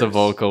bonkers. That's the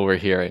vocal we're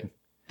hearing.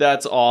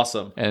 That's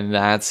awesome. And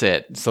that's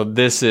it. So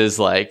this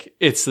is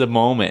it's the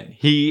moment.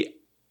 He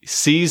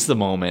sees the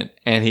moment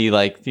and he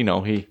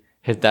he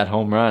hit that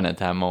home run at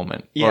that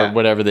moment. Yeah. Or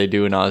whatever they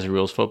do in Aussie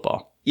Rules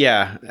football.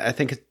 Yeah, I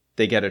think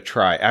they get a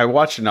try. I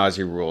watched an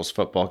Aussie Rules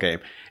football game,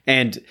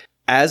 and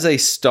as a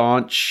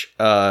staunch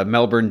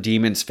Melbourne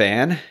Demons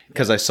fan,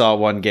 because I saw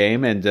one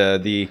game and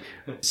the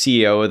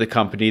CEO of the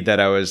company that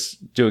I was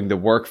doing the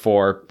work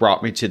for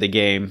brought me to the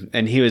game,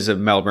 and he was a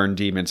Melbourne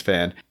Demons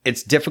fan.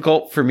 It's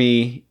difficult for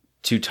me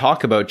to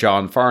talk about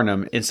John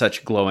Farnham in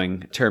such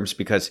glowing terms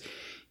because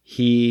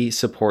he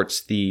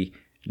supports the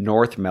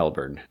North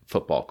Melbourne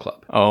Football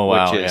Club. Oh,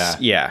 wow. Which is,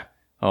 yeah.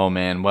 Oh,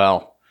 man.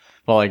 Well,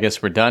 I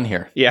guess we're done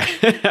here. Yeah.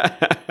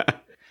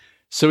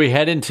 So we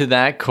head into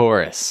that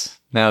chorus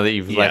now that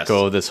you've let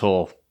go of this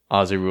whole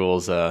Aussie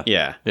Rules.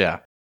 Yeah.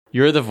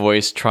 You're the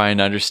voice, try and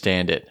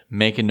understand it.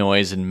 Make a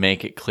noise and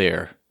make it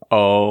clear.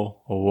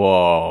 Oh,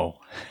 whoa.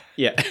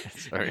 Yeah.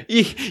 Sorry.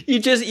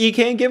 You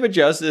can't give it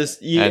justice.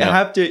 You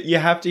have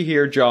to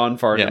hear John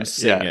Farnham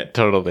sing it.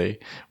 Totally.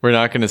 We're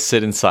not going to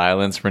sit in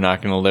silence. We're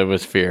not going to live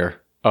with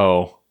fear.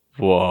 Oh,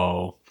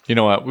 whoa. You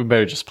know what? We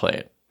better just play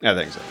it. I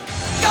think so.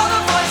 You're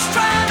the voice,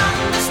 try and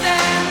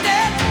understand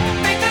it.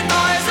 Make the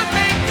noise and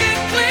make it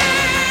clear.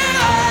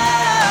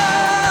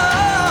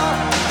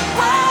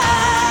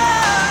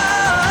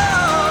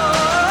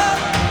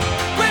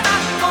 We're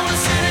not gonna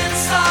sit in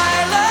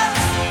silence.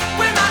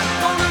 We're not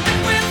gonna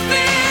live with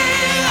fear.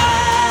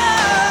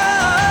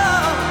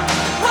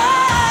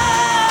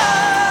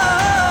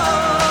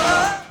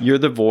 You're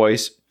the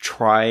voice.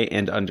 Try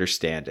and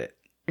understand it.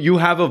 You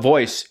have a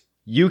voice.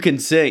 You can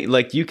sing.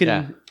 Like you can.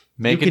 Yeah.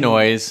 Make a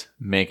noise,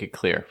 make it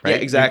clear, right? Yeah,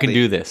 exactly. You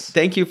can do this.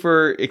 Thank you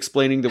for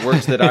explaining the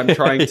words that I'm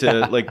trying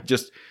to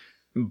just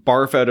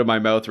barf out of my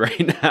mouth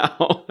right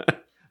now.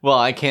 Well,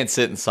 I can't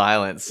sit in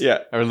silence. Yeah.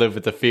 Or live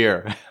with the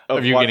fear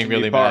of you watching getting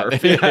really me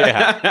barf.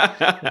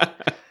 mad.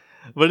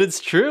 But it's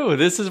true.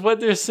 This is what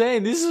they're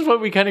saying. This is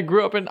what we kind of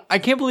grew up in. I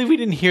can't believe we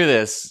didn't hear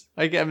this.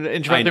 I'm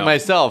interrupting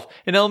myself.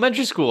 In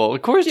elementary school,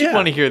 of course you'd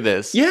want to hear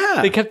this. Yeah.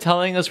 They kept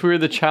telling us we were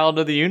the child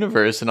of the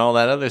universe and all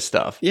that other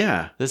stuff.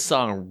 Yeah. This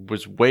song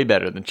was way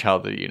better than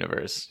Child of the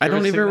Universe. I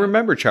don't even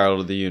remember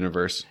Child of the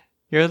Universe.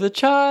 You're the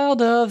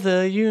child of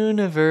the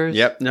universe.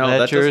 Yep. No, Let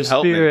that your doesn't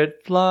help me.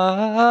 spirit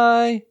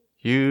fly.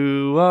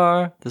 You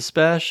are the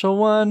special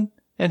one.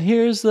 And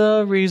here's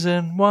the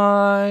reason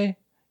why.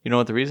 You know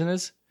what the reason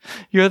is?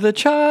 You're the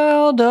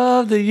child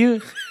of the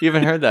You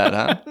haven't heard that,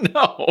 huh?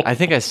 No. I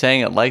think I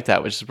sang it like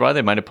that, which is why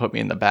they might have put me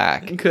in the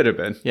back. It could have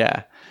been.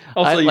 Yeah.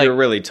 Also, you're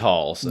really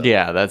tall. So.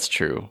 Yeah, that's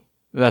true.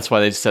 That's why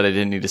they said I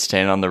didn't need to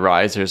stand on the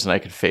risers and I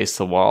could face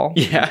the wall.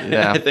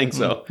 Yeah, I think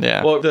so.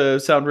 Yeah. Well, the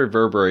sound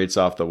reverberates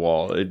off the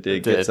wall. It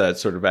gets that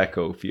sort of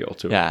echo feel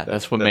to it. Yeah,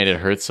 that's what made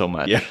it hurt so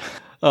much. Yeah.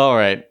 All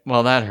right.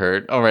 Well, that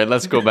hurt. All right,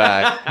 let's go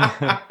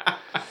back.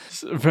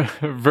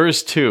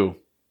 Verse 2.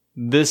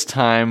 This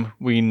time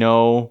we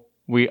know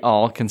we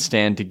all can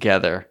stand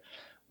together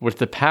with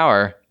the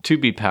power to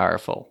be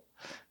powerful,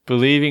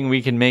 believing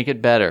we can make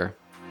it better.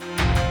 We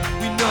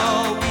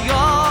know we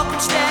all can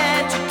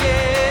stand together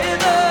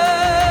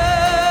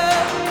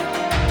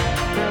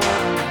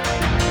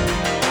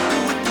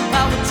with the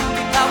power to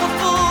be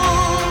powerful,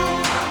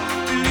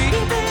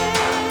 believing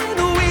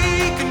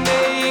we can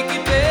make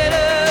it better.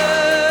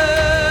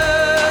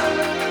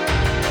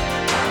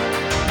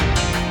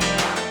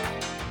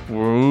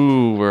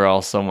 Ooh, we're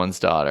all someone's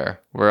daughter.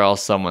 We're all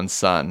someone's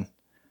son.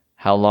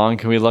 How long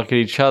can we look at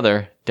each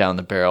other down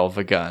the barrel of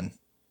a gun?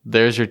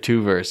 There's your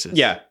 2 verses.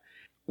 Yeah.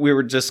 We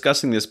were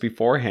discussing this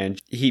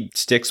beforehand. He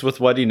sticks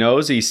with what he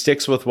knows. He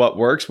sticks with what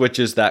works, which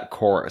is that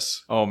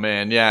chorus. Oh,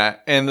 man, yeah.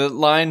 And the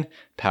line,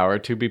 power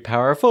to be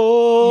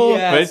powerful.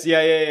 Yes. Right?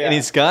 Yeah. And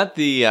he's got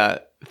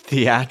the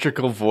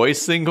theatrical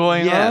voice thing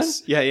going on.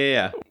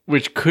 Yeah.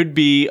 Which could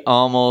be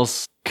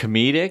almost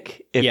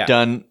comedic if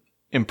done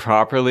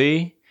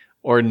improperly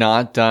or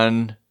not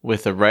done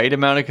with the right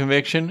amount of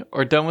conviction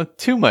or done with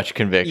too much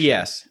conviction.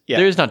 Yes. Yeah.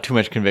 There's not too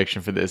much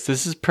conviction for this.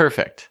 This is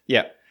perfect.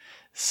 Yeah.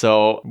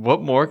 So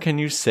what more can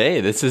you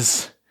say? This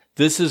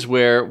is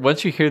where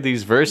once you hear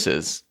these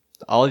verses,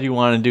 all you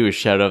want to do is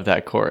shout out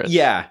that chorus.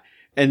 Yeah.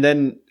 And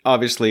then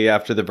obviously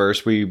after the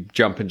verse, we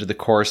jump into the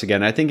chorus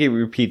again. I think he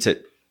repeats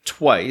it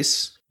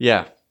twice.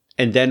 Yeah.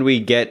 And then we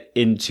get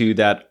into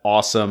that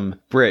awesome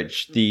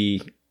bridge,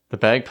 the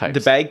bagpipes.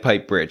 The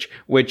bagpipe bridge,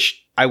 which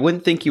I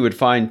wouldn't think you would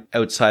find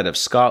outside of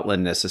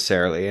Scotland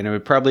necessarily, and it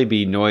would probably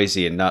be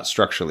noisy and not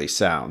structurally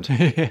sound.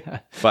 Yeah.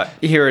 But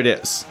here it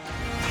is.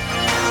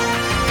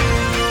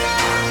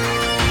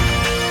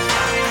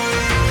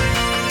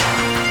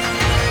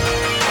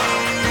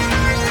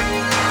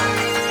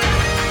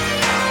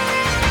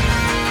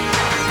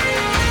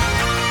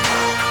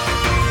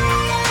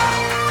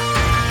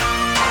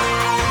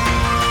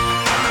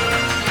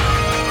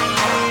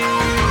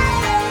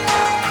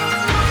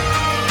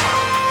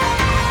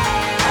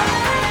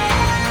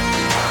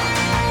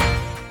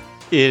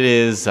 It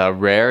is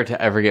rare to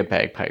ever get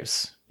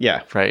bagpipes.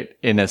 Yeah. Right.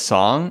 In a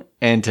song,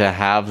 and to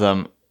have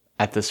them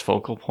at this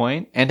focal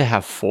point and to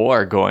have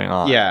 4 going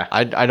on. Yeah.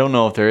 I don't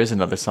know if there is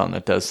another song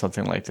that does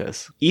something like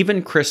this.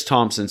 Even Chris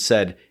Thompson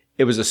said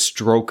it was a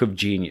stroke of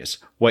genius,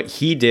 what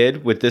he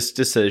did with this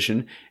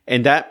decision.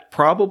 And that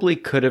probably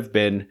could have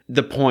been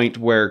the point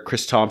where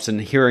Chris Thompson,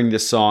 hearing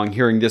this song,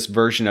 hearing this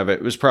version of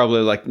it, was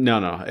probably like,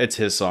 no, it's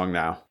his song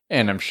now.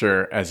 And I'm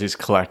sure as he's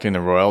collecting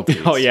the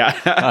royalties. Oh, yeah.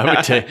 I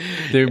would say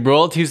the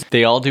royalties,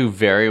 they all do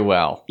very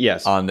well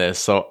on this.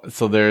 So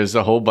there's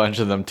a whole bunch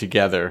of them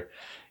together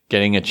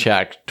getting a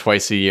check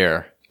twice a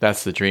year.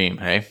 That's the dream,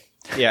 hey?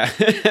 Yeah.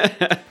 Ooh,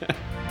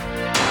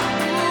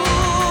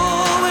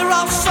 we're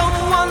all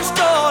someone's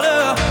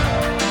daughter.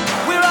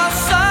 We're all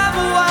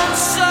someone's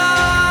son.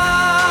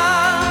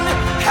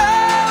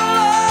 How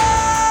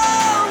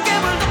long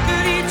can we look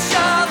at each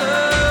other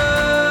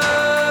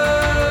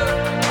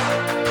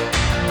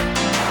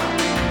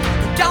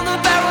down the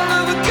barrel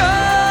of a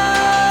gun?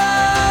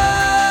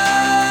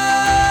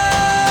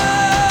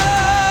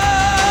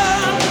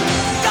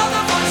 You're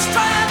the voice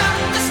trying to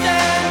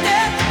understand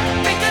it.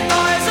 Make a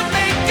noise and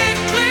make it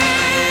clear.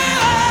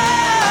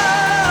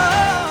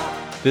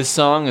 This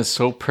song is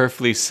so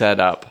perfectly set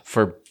up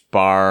for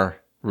bar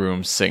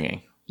room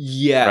singing.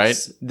 Yes. Right?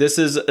 This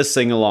is a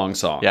sing-along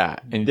song. Yeah.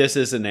 And This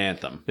is an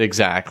anthem.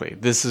 exactly.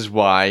 This is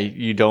why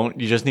you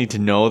just need to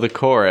know the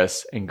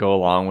chorus and go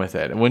along with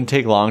it. It wouldn't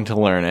take long to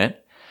learn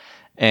it.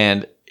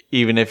 And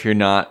even if you're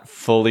not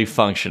fully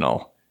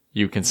functional,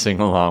 you can sing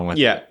along with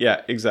it.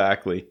 Yeah,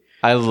 exactly.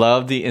 I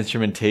love the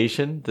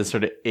instrumentation, the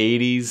sort of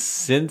 80s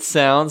synth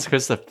sounds.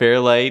 Because the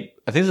Fairlight,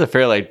 I think it's a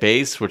Fairlight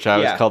bass, which I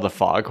always call the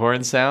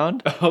foghorn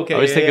sound. Okay. I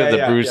always think of the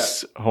yeah,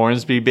 Bruce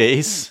Hornsby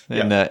bass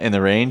in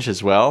the range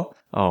as well.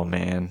 Oh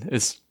man,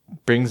 it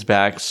brings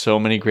back so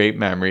many great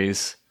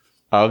memories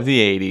of the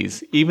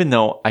 80s, even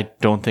though I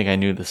don't think I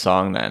knew the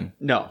song then.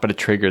 No. But it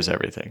triggers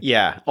everything.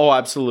 Yeah. Oh,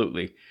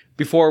 absolutely.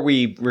 Before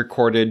we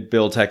recorded,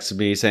 Bill texted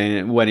me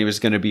saying when he was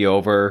going to be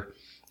over,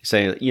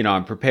 saying,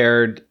 I'm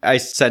prepared. I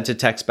sent a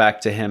text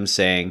back to him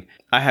saying,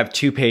 I have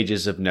 2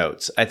 pages of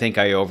notes. I think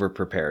I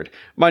over-prepared.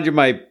 Mind you,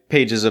 my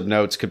pages of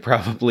notes could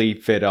probably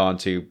fit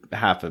onto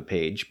half a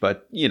page,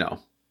 but, Well,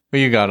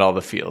 you got all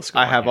the feels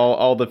going I have here.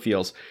 all the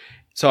feels.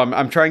 So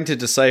I'm trying to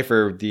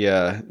decipher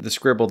the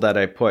scribble that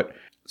I put.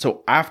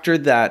 So after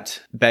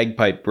that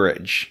bagpipe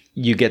bridge,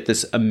 you get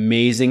this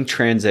amazing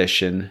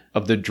transition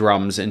of the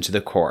drums into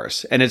the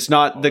chorus. And it's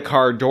not the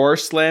car door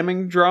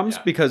slamming drums,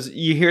 because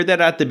you hear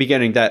that at the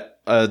beginning, that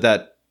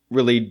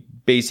really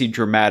bassy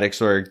dramatic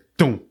sort of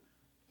dum,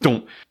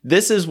 dum.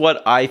 This is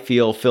what I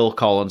feel Phil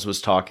Collins was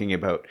talking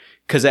about,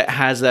 because it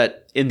has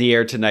that In the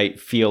Air Tonight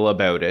feel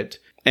about it.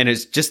 And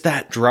it's just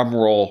that drum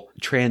roll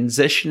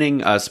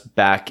transitioning us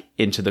back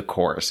into the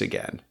chorus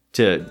again,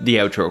 to the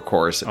outro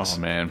choruses. Oh,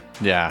 man.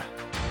 Yeah.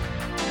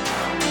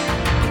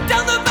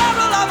 Down the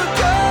barrel of a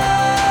gun,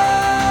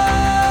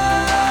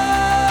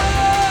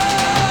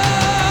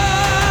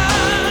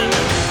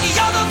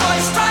 you're the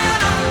voice, try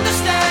and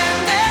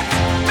understand it.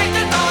 Make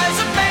the noise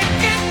and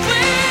make it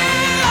clear.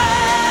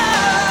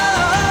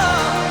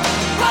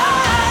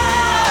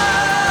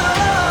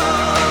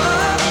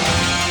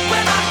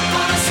 We're not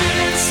gonna sit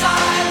in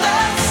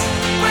silence.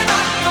 We're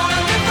not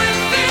gonna live with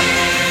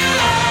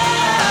fear.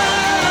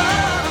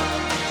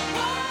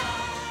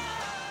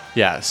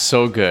 Yeah,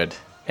 so good.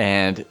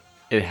 And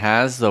it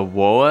has the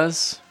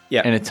woas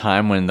in a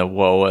time when the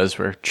woas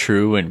were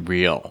true and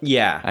real.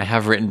 Yeah. I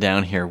have written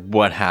down here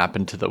what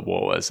happened to the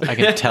woas. I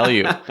can tell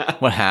you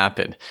what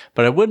happened.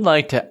 But I would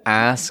like to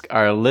ask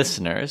our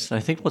listeners, and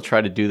I think we'll try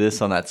to do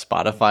this on that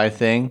Spotify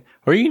thing,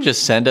 or you can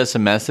just send us a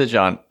message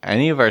on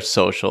any of our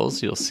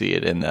socials. You'll see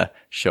it in the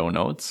show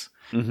notes,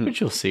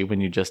 which you'll see when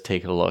you just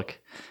take a look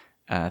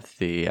at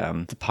the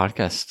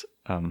podcast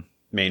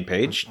Main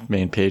page.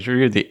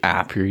 or the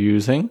app you're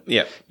using.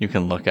 Yep. You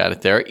can look at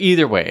it there.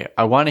 Either way,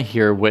 I want to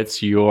hear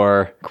what's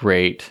your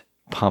great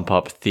pump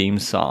up theme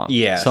song.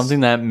 Yes.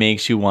 Something that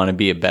makes you want to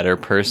be a better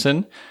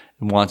person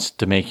and wants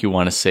to make you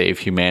want to save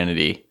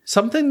humanity.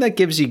 Something that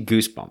gives you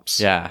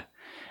goosebumps. Yeah.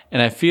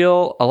 And I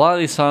feel a lot of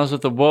these songs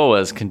with the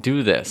woas can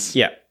do this.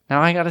 Yeah.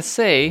 Now I got to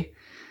say,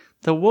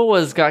 the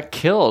woas got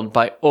killed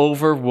by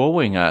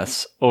over-woing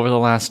us over the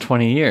last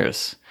 20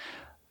 years.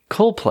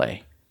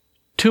 Coldplay.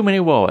 Too many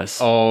woas.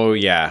 Oh,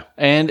 yeah.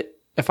 And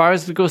if I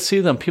was to go see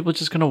them, people are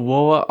just going to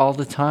woa all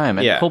the time.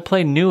 And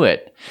Coldplay knew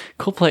it.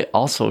 Coldplay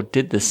also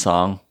did this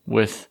song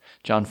with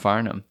John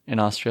Farnham in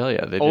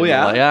Australia. They did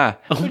yeah?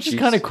 Which is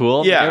kind of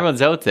cool. Yeah.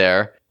 Everyone's out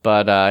there.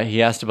 But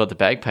he asked about the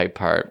bagpipe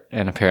part.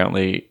 And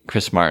apparently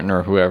Chris Martin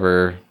or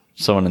whoever,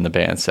 someone in the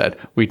band said,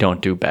 we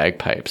don't do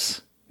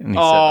bagpipes. And he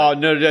Oh,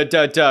 no,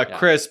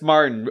 Chris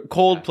Martin.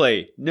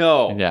 Coldplay.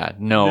 No. Yeah,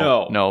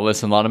 no.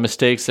 Listen, a lot of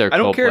mistakes there, I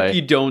don't care Coldplay. if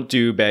you don't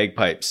do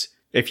bagpipes.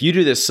 If you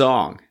do this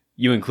song,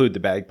 you include the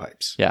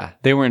bagpipes. Yeah,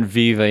 they weren't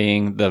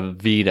vivaing the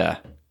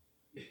Vida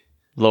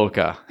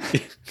Loca.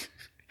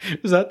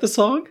 Is that the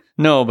song?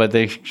 No, but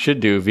they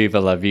should do Viva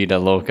la Vida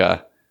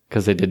Loca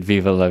because they did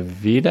Viva la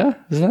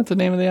Vida. Isn't that the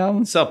name of the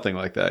album? Something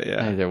like that,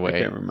 yeah. Either way. I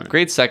can't remember.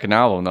 Great second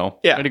album, though.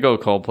 Yeah. Way to go,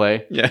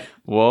 Coldplay. Yeah.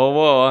 Whoa,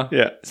 whoa.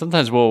 Yeah.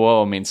 Sometimes whoa,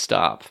 whoa means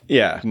stop.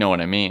 Yeah. You know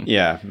what I mean?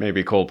 Yeah,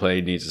 maybe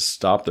Coldplay needs to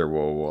stop their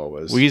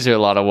whoa-whoas. Weezer, a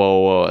lot of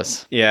whoa,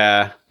 whoas.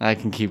 Yeah. I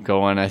can keep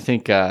going. I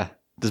think,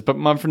 does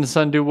Mumford &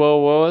 Son do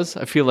whoa, whoas?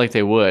 I feel like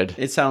they would.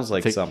 It sounds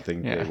like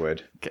something they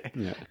would. Okay.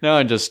 Yeah. Now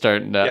I'm just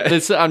starting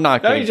to... I'm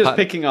not Now going you're just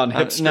picking on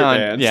hipster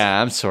bands.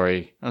 I'm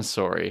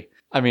sorry.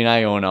 I mean,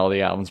 I own all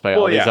the albums by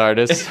all these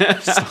artists.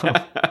 So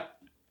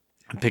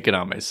I'm picking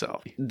on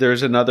myself.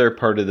 There's another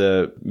part of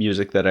the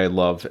music that I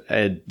love,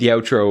 the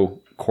outro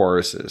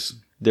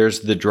choruses. There's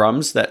the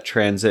drums that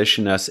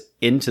transition us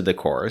into the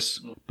chorus,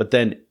 but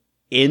then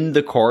in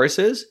the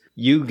choruses,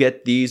 you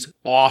get these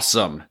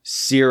awesome,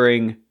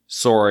 searing,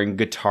 soaring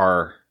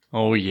guitar.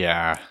 Oh,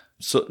 yeah.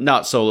 So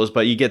not solos,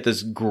 but you get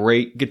this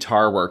great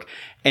guitar work.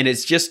 And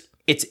it's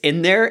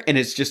in there and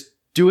it's just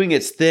doing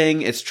its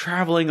thing. It's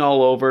traveling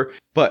all over.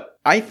 But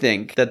I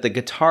think that the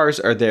guitars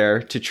are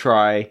there to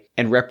try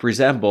and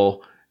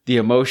resemble the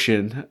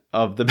emotion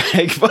of the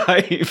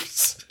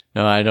bagpipes.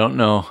 No, I don't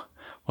know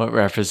what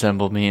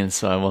resemble means,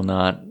 so I will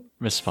not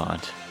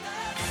respond.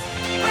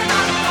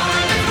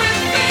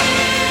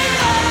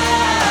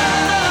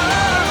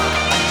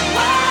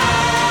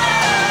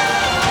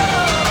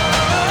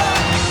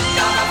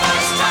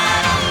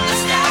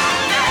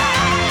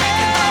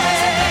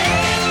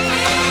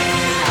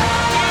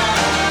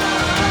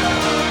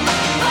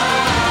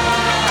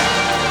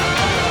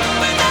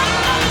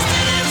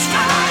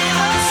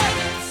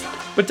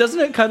 But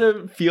doesn't it kind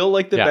of feel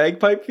like the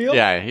bagpipe feel?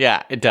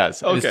 Yeah, it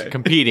does. Okay. It's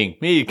competing.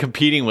 Maybe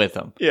competing with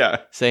them.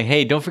 Yeah. Saying,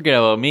 hey, don't forget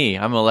about me.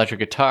 I'm an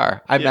electric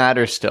guitar. I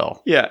matter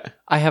still. Yeah.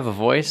 I have a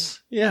voice.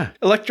 Yeah.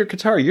 Electric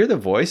guitar, you're the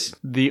voice.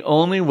 The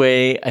only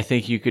way I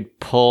think you could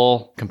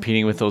pull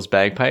competing with those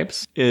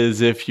bagpipes is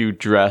if you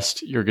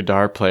dressed your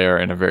guitar player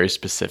in a very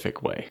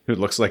specific way. Who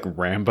looks like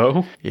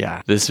Rambo.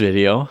 Yeah. This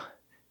video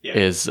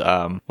is,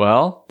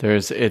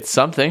 it's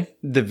something.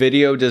 The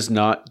video does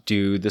not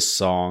do the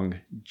song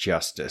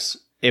justice.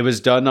 It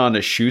was done on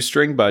a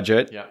shoestring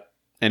budget,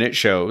 and it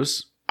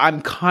shows.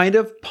 I'm kind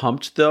of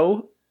pumped,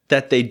 though,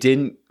 that they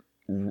didn't,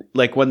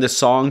 like when the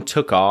song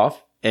took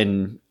off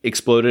and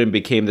exploded and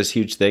became this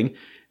huge thing,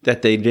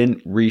 that they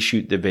didn't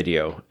reshoot the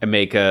video and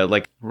make a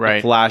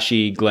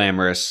flashy,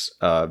 glamorous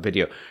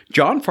video.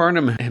 John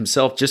Farnham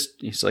himself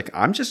he's like,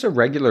 I'm just a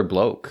regular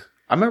bloke.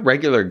 I'm a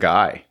regular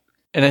guy.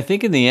 And I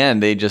think in the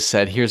end, they just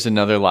said, here's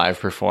another live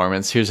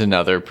performance. Here's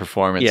another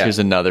performance. Here's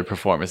another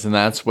performance. And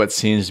that's what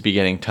seems to be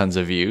getting tons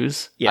of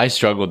views. Yeah. I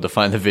struggled to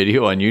find the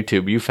video on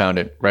YouTube. You found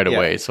it right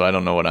away, so I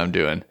don't know what I'm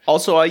doing.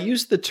 Also, I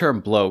used the term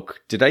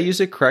bloke. Did I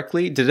use it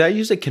correctly? Did I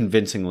use it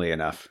convincingly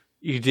enough?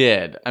 You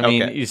did. I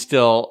mean,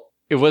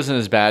 it wasn't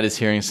as bad as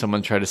hearing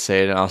someone try to say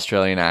it in an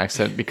Australian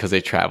accent because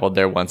they traveled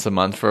there once a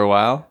month for a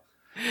while.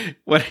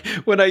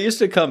 When I used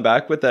to come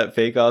back with that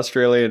fake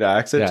Australian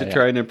accent to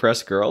try and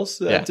impress girls,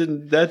 that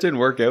didn't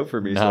work out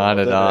for me. Not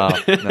at all.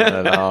 Not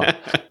at all.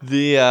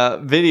 The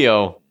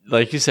video,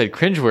 like you said,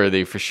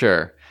 cringeworthy for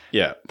sure.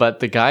 Yeah. But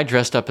the guy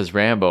dressed up as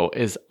Rambo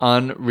is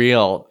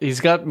unreal.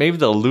 He's got maybe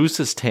the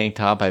loosest tank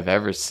top I've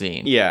ever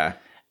seen. Yeah.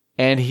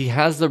 And he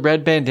has the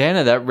red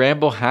bandana that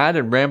Rambo had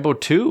in Rambo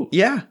 2.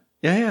 Yeah.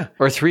 Yeah.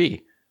 Or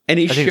 3. And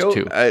he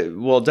showed,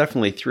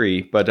 definitely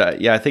 3. But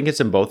I think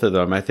it's in both of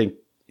them. I think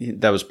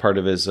that was part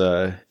of his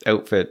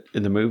outfit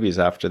in the movies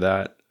after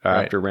that,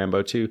 after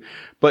Rambo 2.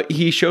 But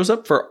he shows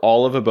up for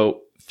all of about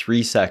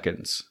 3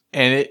 seconds.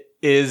 And it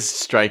is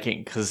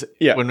striking because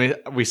when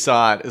we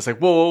saw it, it's like,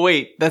 whoa,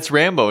 wait, that's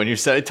Rambo. And you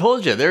said, I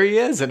told you, there he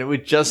is. And it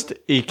would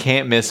you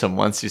can't miss him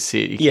once you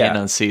see it. You can't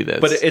unsee this.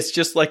 But it's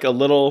just like a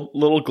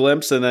little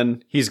glimpse and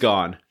then he's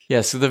gone.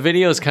 Yeah, so the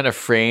video is kind of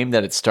framed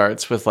that it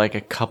starts with like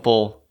a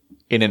couple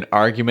in an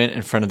argument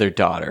in front of their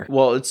daughter.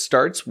 Well, it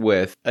starts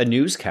with a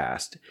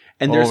newscast.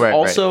 And there's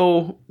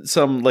also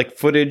some like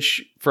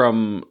footage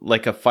from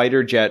like a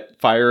fighter jet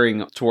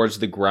firing towards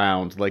the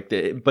ground,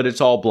 but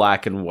it's all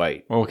black and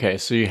white. Okay,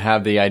 so you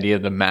have the idea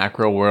of the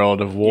macro world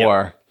of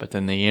war, but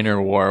then the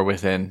inner war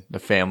within the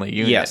family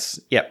unit. Yes,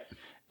 yep.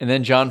 And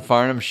then John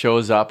Farnham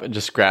shows up and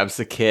just grabs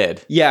the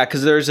kid. Yeah,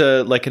 because there's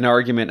an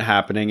argument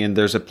happening and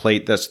there's a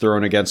plate that's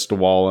thrown against the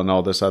wall and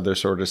all this other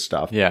sort of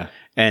stuff. Yeah.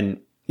 And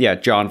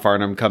John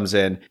Farnham comes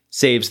in,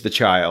 saves the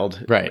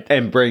child. Right.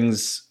 And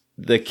brings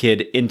the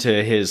kid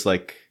into his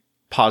like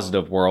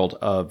positive world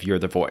of you're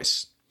the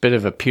voice. Bit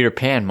of a Peter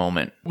Pan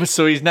moment.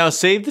 So he's now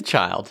saved the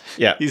child.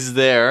 Yeah. He's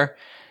there.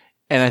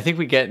 And I think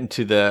we get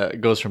into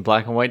goes from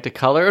black and white to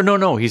color. Or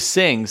no, he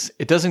sings.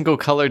 It doesn't go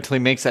color until he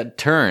makes that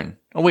turn.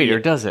 Oh, wait, or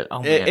does it?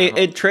 Oh, man.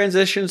 It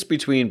transitions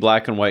between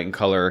black and white and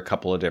color a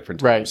couple of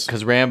different times. Right,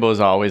 because Rambo's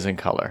always in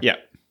color. Yeah.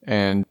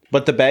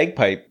 But the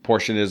bagpipe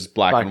portion is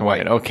black and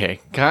white.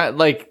 Okay. God,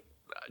 like,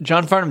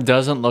 John Farnham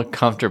doesn't look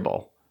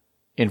comfortable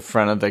in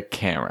front of the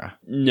camera.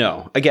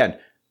 No. Again,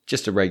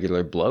 just a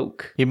regular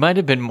bloke. He might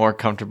have been more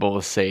comfortable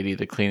with Sadie,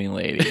 the cleaning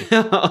lady.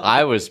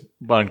 I was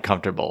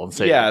uncomfortable with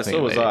Sadie, the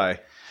cleaning lady. So was I.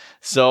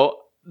 So,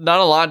 not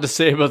a lot to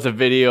say about the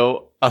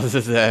video other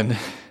than...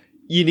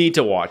 You need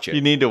to watch it. You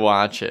need to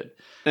watch it.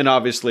 And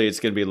obviously, it's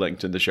going to be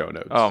linked in the show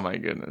notes. Oh, my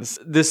goodness.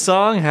 This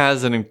song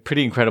has a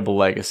pretty incredible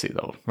legacy,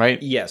 though,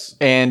 right? Yes.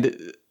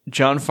 And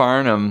John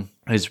Farnham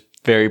is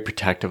very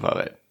protective of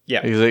it.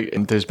 Yeah. He's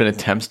like, there's been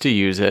attempts to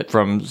use it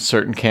from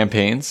certain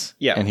campaigns.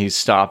 Yeah. And he's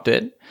stopped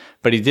it.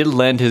 But he did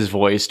lend his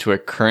voice to a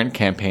current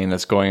campaign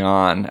that's going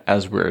on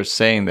as we're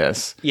saying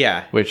this.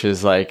 Yeah. Which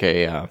is like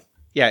a...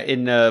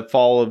 in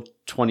fall of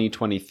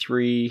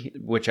 2023,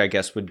 which I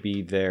guess would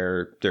be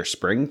their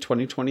spring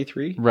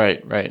 2023.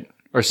 Right.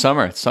 Or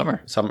summer.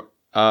 Summer. No,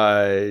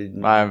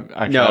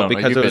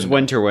 because it was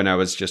winter when I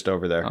was just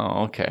over there.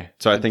 Oh, okay.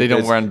 So I think they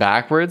don't run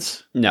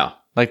backwards? No.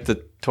 Like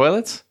the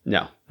toilets?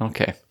 No.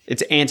 Okay.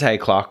 It's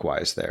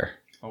anti-clockwise there.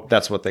 Okay.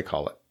 That's what they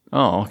call it.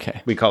 Oh,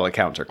 okay. We call it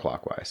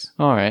counterclockwise.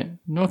 All right.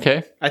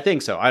 Okay. I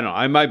think so. I don't know.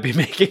 I might be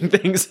making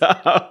things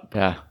up.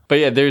 Yeah. But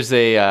yeah, there's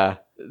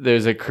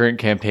a current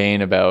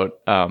campaign about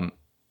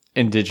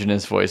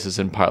Indigenous voices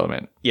in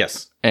Parliament.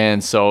 Yes.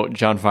 And so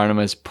John Farnham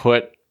has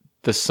put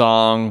the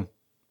song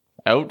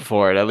out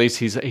for it. At least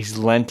he's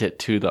lent it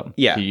to them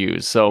to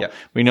use. So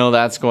we know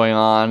that's going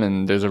on,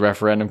 and there's a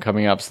referendum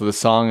coming up. So the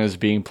song is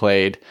being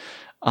played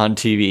on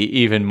TV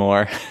even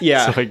more.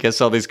 Yeah. So I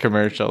guess all these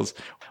commercials.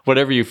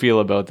 Whatever you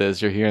feel about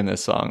this, you're hearing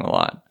this song a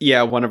lot.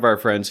 Yeah, one of our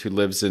friends who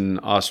lives in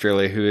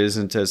Australia who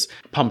isn't as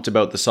pumped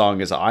about the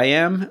song as I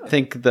am, I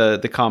think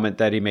the comment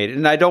that he made,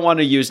 and I don't want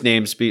to use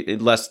names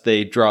lest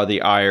they draw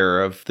the ire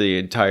of the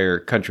entire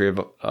country of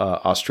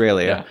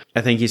Australia. Yeah.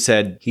 I think he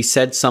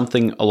said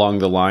something along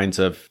the lines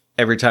of,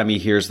 every time he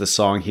hears the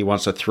song, he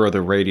wants to throw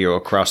the radio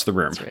across the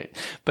room. That's right.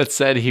 But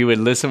said he would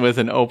listen with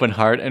an open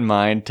heart and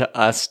mind to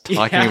us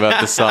talking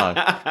about the song.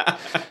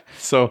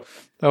 So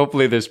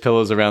hopefully there's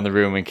pillows around the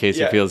room in case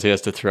he feels he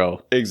has to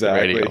throw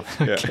Exactly. the radio.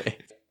 Yeah. Okay.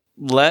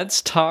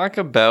 Let's talk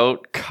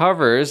about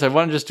covers. I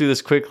want to just do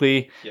this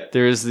quickly. Yeah.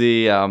 There's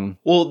the...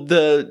 Well,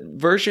 the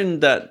version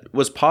that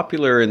was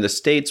popular in the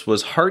States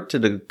was Heart to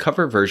the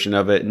cover version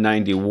of it in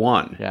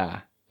 91.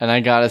 Yeah. And I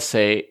gotta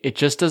say, it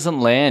just doesn't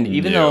land.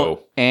 Even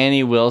though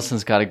Annie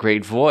Wilson's got a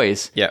great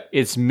voice,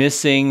 it's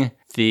missing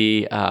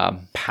the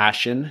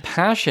Passion.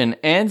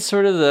 and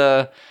sort of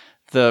the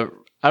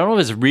I don't know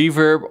if it's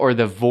reverb or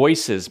the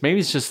voices. Maybe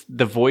it's just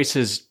the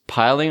voices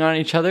piling on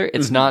each other.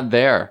 It's not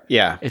there.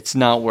 Yeah. It's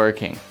not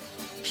working.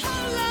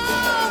 How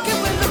long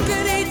can we look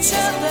at each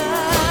other?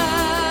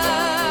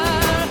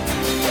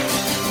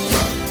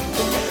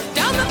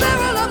 Down the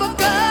barrel of a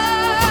gun.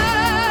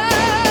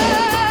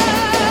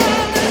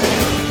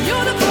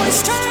 You're the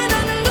voice trying to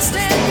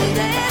understand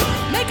it.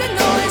 Make a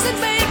noise and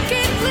make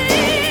it clear.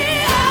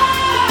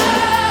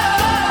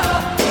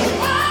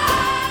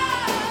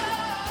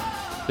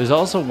 There's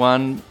also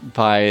one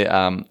by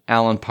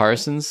Alan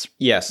Parsons.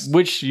 Yes.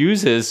 Which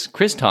uses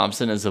Chris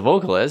Thompson as the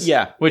vocalist.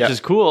 Yeah, Which yeah.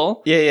 is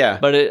cool. Yeah.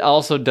 But it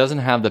also doesn't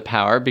have the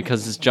power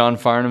because it's John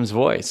Farnham's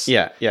voice.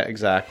 Yeah,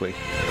 exactly.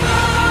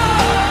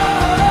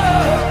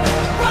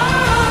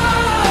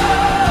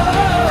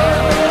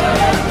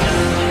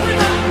 We're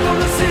not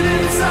gonna sit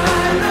in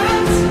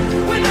silence.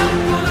 We're not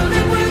gonna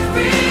live with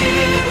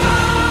fear.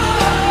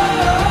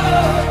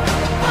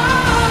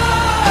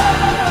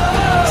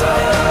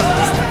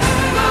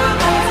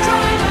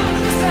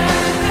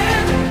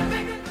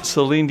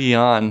 Celine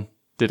Dion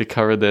did a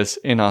cover of this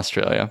in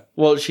Australia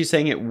Well, she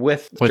sang it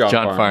with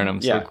John Farnham.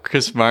 Yeah. So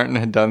Chris Martin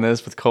had done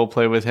this with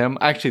Coldplay with him.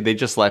 Actually, they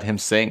just let him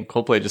sing.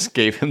 Coldplay just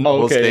gave him the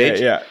whole stage.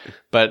 Yeah.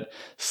 But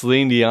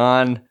Celine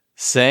Dion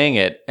sang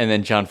it, and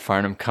then John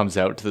Farnham comes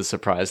out to the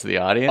surprise of the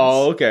audience.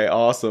 Oh, okay.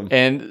 Awesome.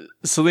 And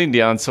Celine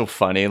Dion's so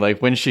funny. Like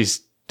when she's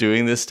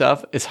doing this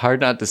stuff, it's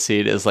hard not to see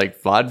it as like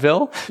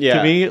vaudeville. Yeah.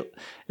 To me,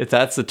 if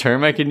that's the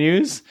term I can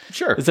use.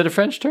 Sure. Is it a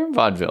French term?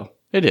 Vaudeville.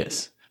 It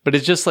is. But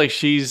it's just like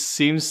she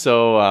seems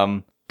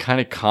so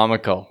kind of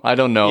comical. I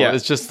don't know. Yeah.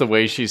 It's just the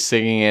way she's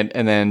singing it,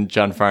 and then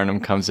John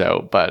Farnham comes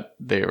out, but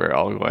they were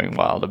all going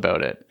wild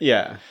about it.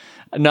 Yeah.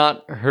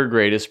 Not her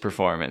greatest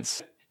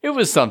performance. It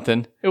was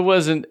something. It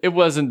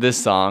wasn't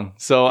this song.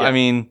 So I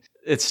mean,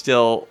 it's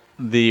still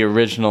the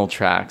original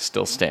track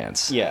still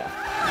stands. Yeah.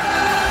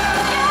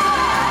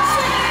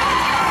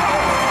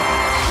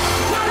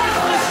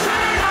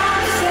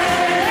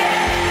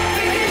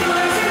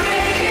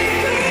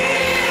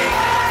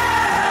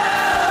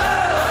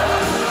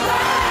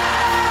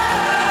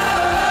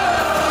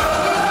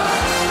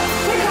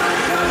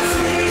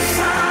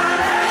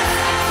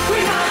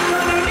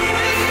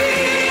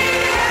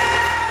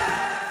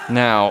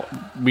 Now,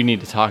 we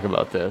need to talk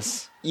about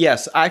this.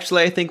 Yes.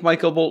 Actually, I think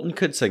Michael Bolton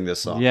could sing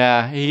this song.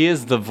 Yeah, he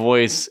is the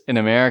voice in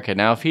America.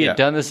 Now, if he had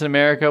done this in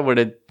America, would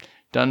have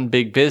done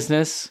big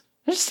business.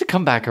 Just to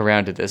come back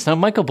around to this. Now,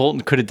 Michael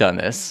Bolton could have done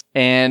this,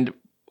 and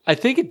I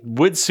think it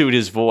would suit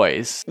his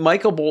voice.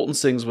 Michael Bolton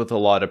sings with a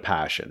lot of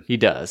passion, He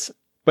does.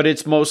 but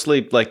it's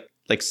mostly like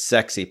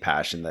sexy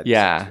passion that he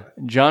Yeah. sings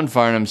with. John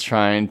Farnham's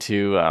trying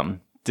to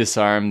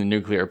disarm the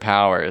nuclear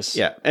powers.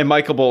 Yeah. And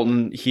Michael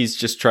Bolton, he's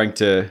just trying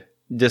to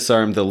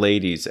disarm the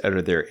ladies out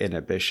of their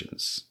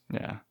inhibitions.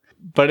 Yeah.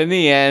 But in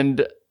the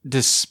end,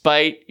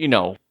 despite,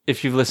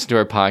 if you've listened to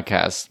our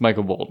podcast,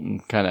 Michael Bolton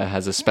kind of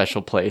has a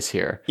special place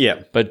here. Yeah.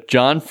 But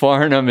John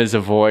Farnham is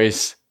a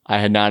voice I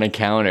had not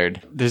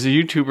encountered. There's a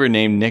YouTuber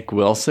named Nick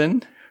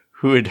Wilson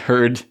who had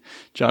heard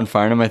John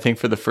Farnham, I think,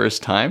 for the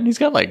first time. He's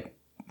got like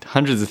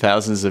hundreds of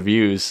thousands of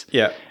views.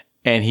 Yeah.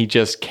 And he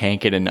just can't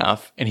get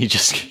enough. And he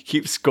just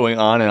keeps going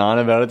on and on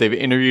about it. They've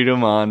interviewed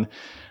him on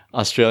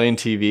Australian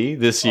TV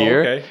this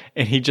year. okay.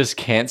 And he just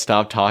can't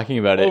stop talking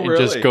about it. Oh, It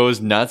just really? goes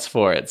nuts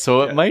for it.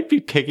 So it might be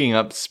picking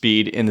up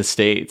speed in the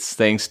States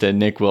thanks to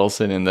Nick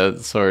Wilson and the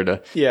sort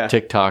of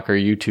TikTok or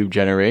YouTube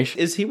generation.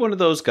 Is he one of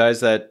those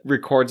guys that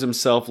records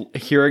himself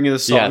hearing the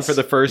song Yes. for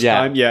the first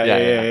time?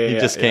 Yeah. He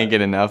just can't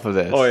get enough of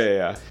this. Oh,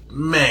 yeah.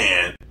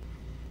 Man,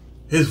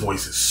 his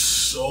voice is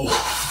so...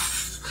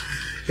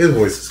 His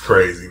voice is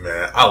crazy,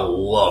 man. I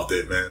loved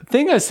it, man. The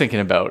thing I was thinking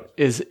about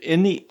is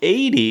in the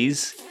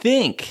 80s,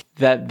 think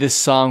that this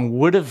song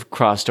would have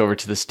crossed over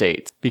to the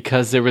States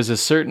because there was a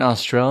certain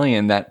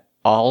Australian that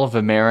all of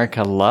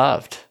America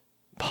loved,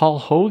 Paul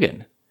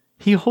Hogan.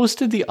 He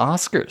hosted the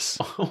Oscars.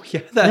 Oh,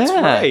 yeah, that's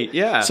right.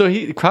 Yeah. So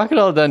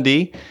Crocodile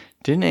Dundee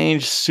didn't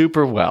age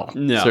super well,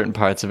 No. certain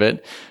parts of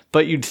it.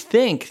 But you'd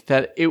think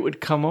that it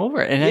would come over.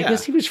 And I Yeah.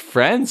 guess he was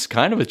friends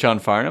kind of with John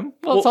Farnham.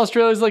 Well, it's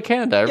Australia's like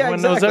Canada.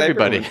 Everyone knows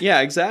everybody. Everyone.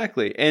 Yeah,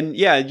 exactly. And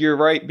yeah, you're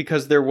right,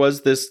 because there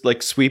was this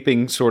like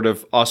sweeping sort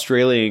of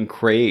Australian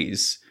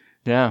craze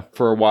Yeah.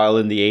 for a while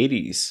in the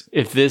 80s.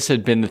 If this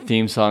had been the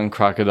theme song,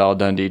 Crocodile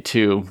Dundee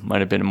 2 might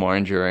have been more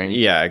enduring.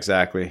 Yeah,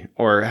 exactly.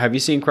 Or have you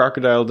seen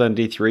Crocodile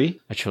Dundee 3?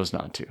 I chose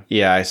not to.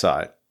 Yeah, I saw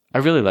it. I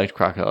really liked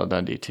Crocodile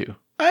Dundee 2.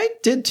 I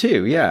did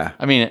too, yeah.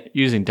 I mean,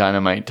 using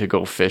dynamite to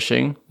go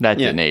fishing, that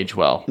didn't age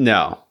well.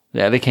 No.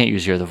 Yeah, they can't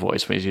use You're the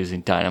Voice when he's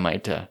using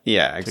dynamite to...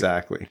 Yeah,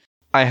 exactly.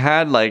 I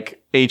had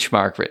like H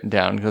Mark written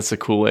down. That's a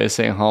cool way of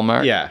saying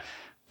Hallmark. Yeah.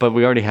 But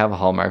we already have a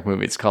Hallmark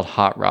movie. It's called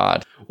Hot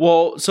Rod.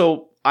 Well,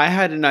 so I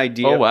had an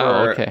idea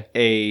for okay.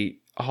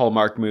 a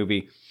Hallmark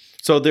movie.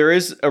 So there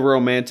is a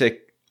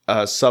romantic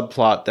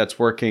subplot that's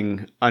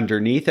working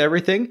underneath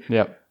everything.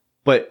 Yep.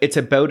 But it's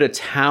about a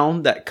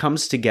town that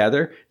comes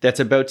together that's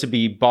about to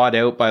be bought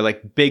out by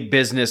like big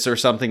business or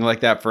something like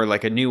that for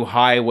like a new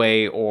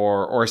highway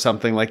or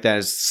something like that.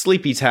 It's a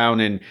sleepy town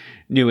in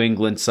New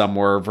England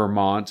somewhere,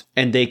 Vermont.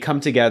 And they come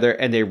together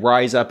and they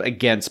rise up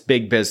against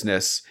big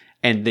business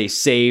and they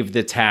save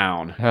the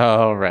town.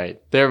 All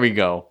right. There we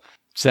go.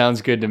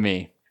 Sounds good to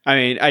me. I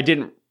mean, I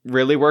didn't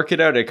really work it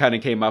out. I kind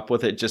of came up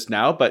with it just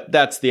now, but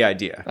that's the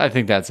idea. I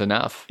think that's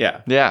enough.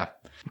 Yeah. Yeah.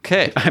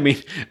 Okay. I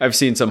mean, I've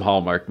seen some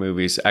Hallmark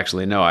movies.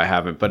 Actually, no, I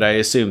haven't, but I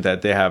assume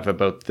that they have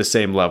about the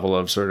same level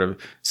of sort of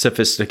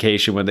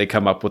sophistication when they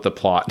come up with a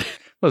plot.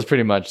 Well, it's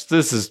pretty much,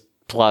 this is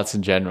plots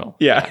in general.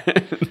 Yeah.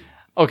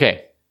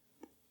 Okay.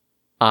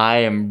 I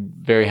am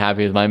very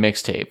happy with my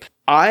mixtape.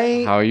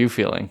 How are you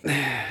feeling?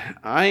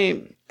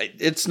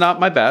 It's not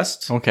my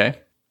best. Okay.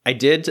 I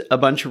did a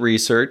bunch of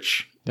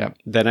research. Yep.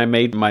 Then I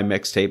made my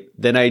mixtape.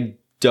 Then I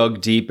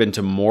dug deep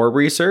into more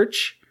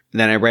research.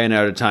 Then I ran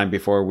out of time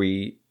before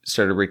we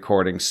started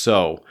recording.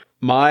 So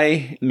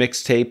my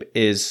mixtape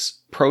is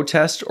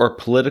protest or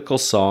political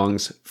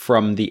songs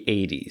from the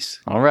 80s.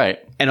 All right.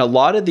 And a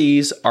lot of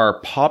these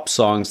are pop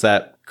songs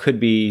that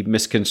could be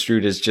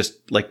misconstrued as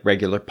just like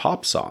regular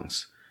pop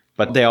songs,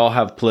 but they all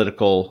have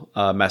political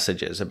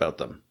messages about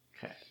them.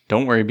 Okay.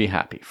 Don't worry, be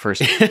happy.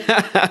 First.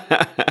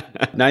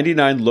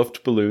 99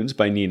 Luftballons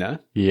by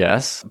Nina.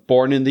 Yes.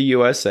 Born in the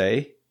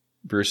USA,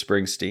 Bruce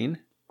Springsteen.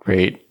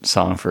 Great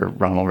song for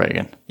Ronald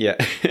Reagan. Yeah.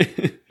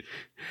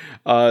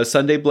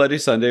 Sunday Bloody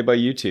Sunday by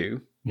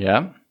U2.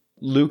 Yeah.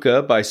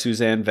 Luca by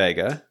Suzanne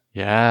Vega.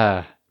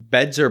 Yeah.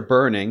 Beds Are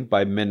Burning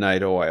by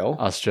Midnight Oil.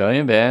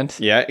 Australian band.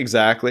 Yeah,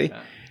 exactly.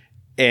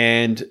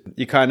 And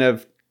you kind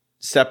of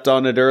stepped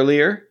on it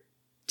earlier.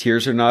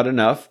 Tears Are Not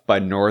Enough by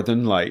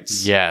Northern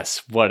Lights.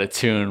 Yes. What a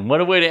tune.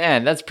 What a way to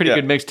end. That's a pretty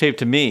good mixtape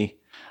to me.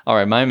 All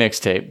right. My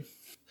mixtape.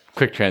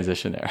 Quick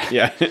transition there.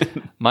 Yeah.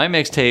 My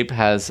mixtape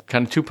has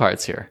kind of two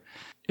parts here.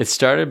 It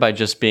started by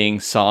just being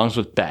songs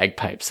with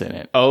bagpipes in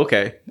it. Oh,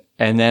 okay.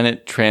 And then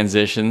it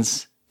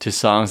transitions to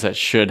songs that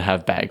should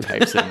have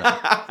bagpipes in them.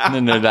 And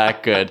then they're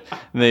that good.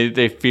 And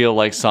they feel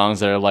like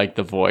songs that are like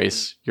The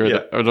Voice.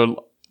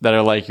 That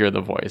are like You're the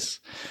Voice.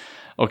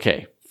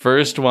 Okay.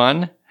 First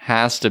one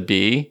has to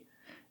be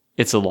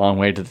It's a Long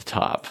Way to the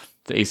Top.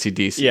 The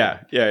AC/DC.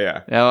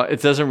 Yeah. Now,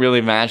 it doesn't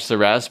really match the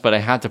rest, but I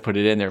had to put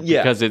it in there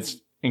because it's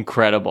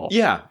incredible.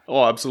 Yeah.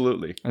 Oh,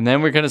 absolutely. And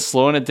then we're kind of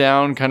slowing it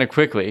down kind of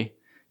quickly.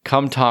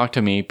 Come Talk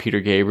to Me, Peter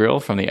Gabriel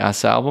from the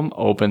Us album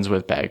opens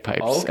with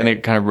bagpipes. Oh, okay. And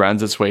it kind of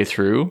runs its way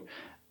through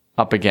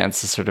up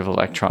against the sort of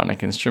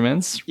electronic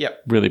instruments.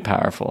 Yep. Really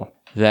powerful.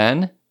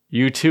 Then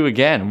U2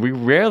 again. We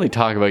rarely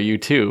talk about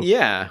U2.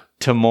 Yeah.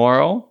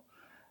 Tomorrow,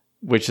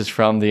 which is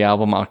from the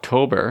album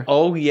October.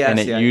 Oh, yes. And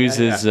it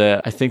uses,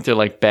 I think they're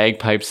like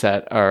bagpipes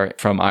that are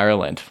from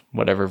Ireland,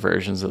 whatever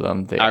versions of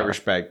them they Irish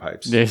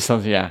bagpipes. There's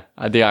something,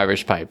 the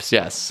Irish pipes,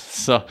 yes.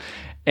 So,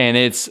 and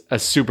it's a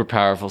super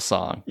powerful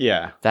song.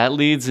 Yeah. That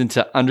leads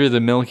into Under the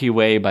Milky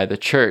Way by The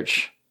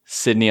Church,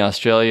 Sydney,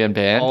 Australian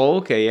band. Oh,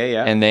 okay.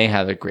 Yeah. And they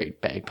have a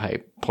great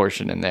bagpipe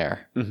portion in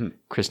there. Mm-hmm.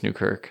 Chris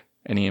Newkirk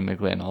and Ian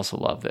McGlynn also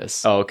love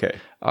this. Oh, okay.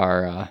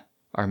 Our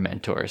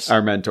mentors.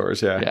 Our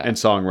mentors, yeah. And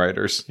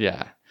songwriters.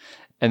 Yeah.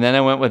 And then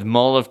I went with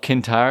Mull of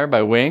Kintyre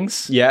by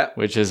Wings. Yeah.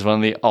 Which is one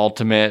of the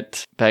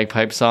ultimate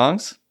bagpipe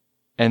songs.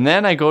 And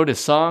then I go to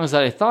songs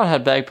that I thought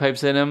had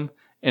bagpipes in them.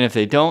 And if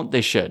they don't,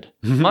 they should.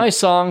 My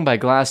Song by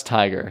Glass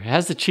Tiger. It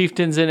has the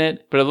Chieftains in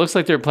it, but it looks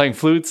like they're playing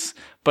flutes.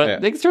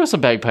 But they can throw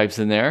some bagpipes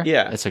in there.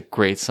 Yeah. It's a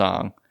great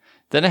song.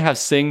 Then I have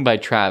Sing by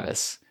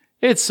Travis.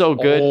 It's so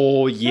good.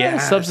 Oh, yeah.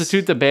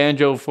 Substitute the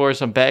banjo for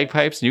some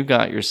bagpipes, and you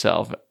got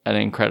yourself an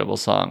incredible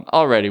song.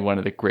 Already one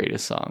of the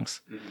greatest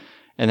songs.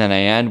 And then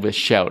I end with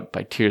Shout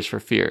by Tears for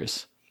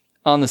Fears.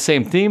 On the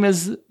same theme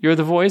as You're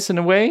the Voice in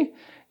a way.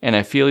 And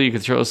I feel you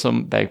could throw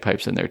some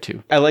bagpipes in there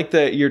too. I like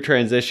your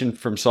transition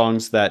from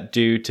songs that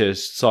do to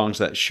songs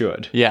that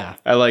should. Yeah.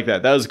 I like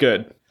that. That was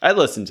good. I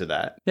listened to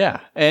that. Yeah.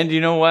 And you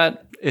know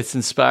what? It's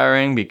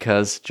inspiring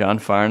because John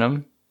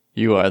Farnham,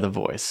 you are the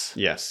voice.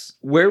 Yes.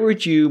 Where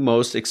would you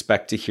most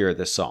expect to hear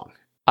this song?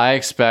 I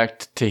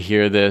expect to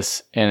hear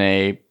this in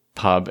a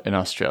pub in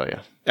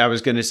Australia. I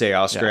was going to say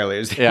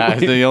Australia. Yeah,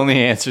 the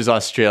only answer is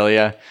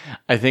Australia.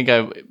 I think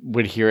I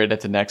would hear it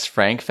at the next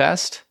Frank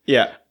Fest.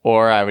 Yeah.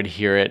 Or I would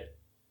hear it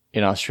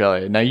in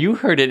Australia. Now, you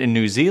heard it in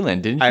New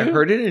Zealand, didn't you? I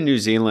heard it in New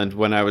Zealand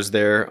when I was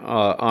there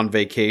on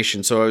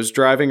vacation. So I was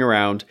driving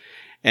around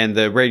and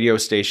the radio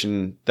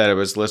station that I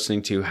was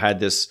listening to had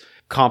this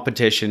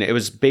competition. It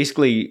was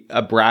basically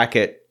a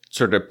bracket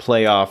sort of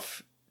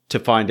playoff to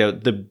find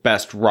out the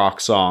best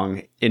rock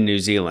song in New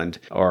Zealand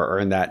or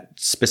in that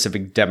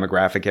specific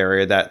demographic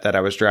area that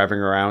I was driving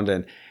around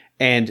in.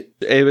 And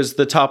it was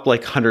the top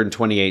like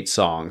 128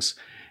 songs.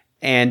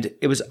 And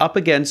it was up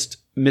against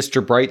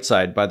Mr.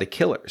 Brightside by the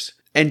Killers.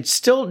 And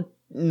still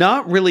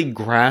not really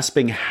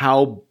grasping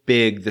how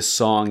big the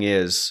song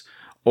is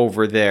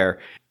over there.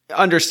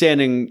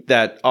 Understanding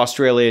that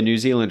Australia and New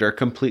Zealand are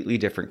completely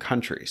different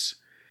countries.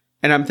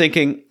 And I'm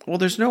thinking, well,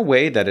 there's no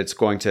way that it's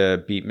going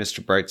to beat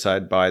Mr.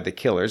 Brightside by the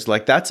Killers.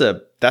 Like that's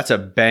a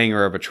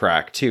banger of a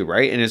track too,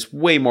 right? And it's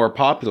way more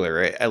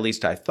popular, at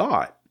least I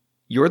thought.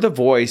 You're the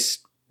Voice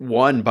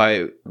won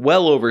by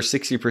well over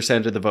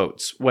 60% of the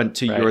votes went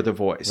to You're the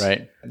Voice.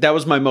 Right. That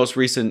was my most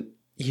recent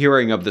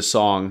hearing of the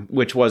song,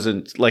 which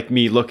wasn't like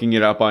me looking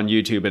it up on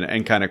YouTube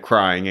and kind of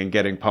crying and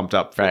getting pumped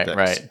up for this.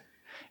 Right.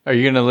 Are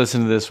you going to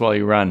listen to this while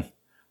you run?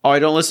 Oh, I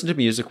don't listen to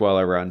music while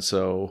I run,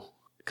 so...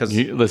 Cause,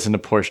 you listen to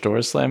Porsche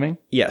doors slamming?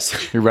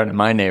 Yes. You're running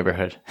my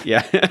neighborhood.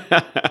 Yeah.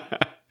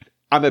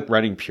 I'm a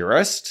running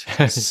purist,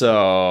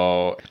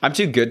 so I'm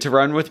too good to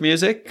run with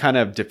music. Kind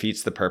of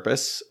defeats the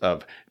purpose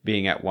of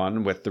being at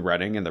one with the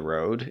running and the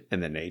road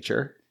and the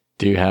nature.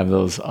 Do you have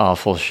those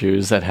awful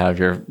shoes that have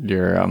your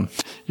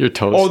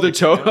toes? Oh, the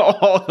toe!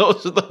 Oh,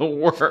 those are the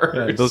worst.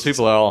 Yeah, those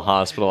people are all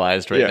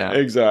hospitalized right now.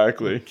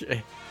 Exactly.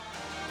 Okay.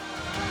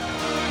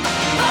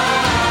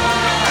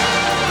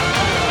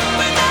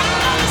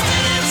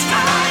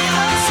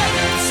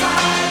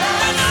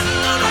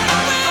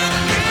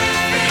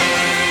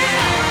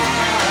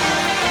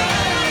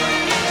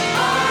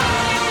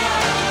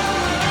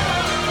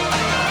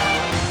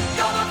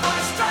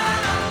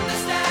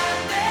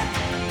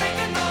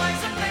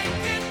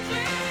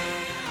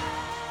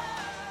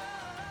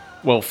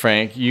 Well,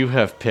 Frank, you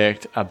have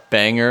picked a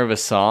banger of a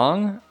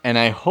song, and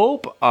I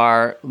hope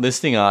our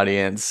listening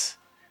audience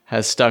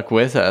has stuck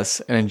with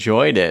us and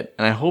enjoyed it.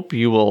 And I hope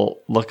you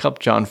will look up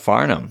John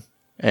Farnham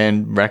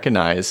and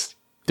recognize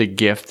the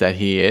gift that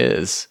he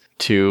is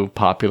to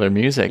popular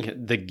music.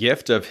 The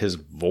gift of his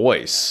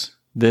voice.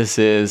 This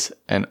is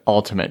an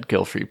ultimate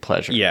guilt-free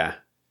pleasure. Yeah.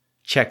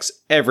 Checks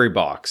every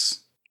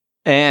box.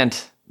 And,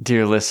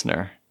 dear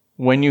listener,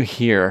 when you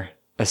hear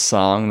a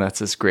song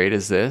that's as great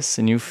as this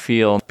and you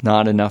feel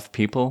not enough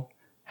people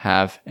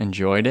have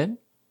enjoyed it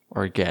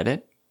or get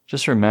it,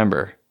 just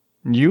remember,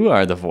 you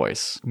are the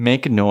voice.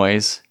 Make a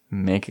noise,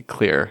 make it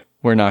clear.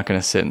 We're not going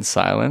to sit in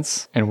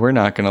silence and we're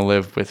not going to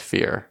live with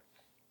fear.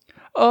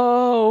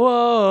 Oh,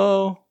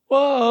 whoa,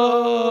 whoa,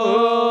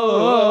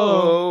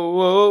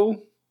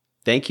 Whoa.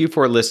 Thank you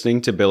for listening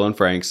to Bill and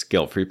Frank's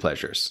Guilt-Free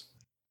Pleasures.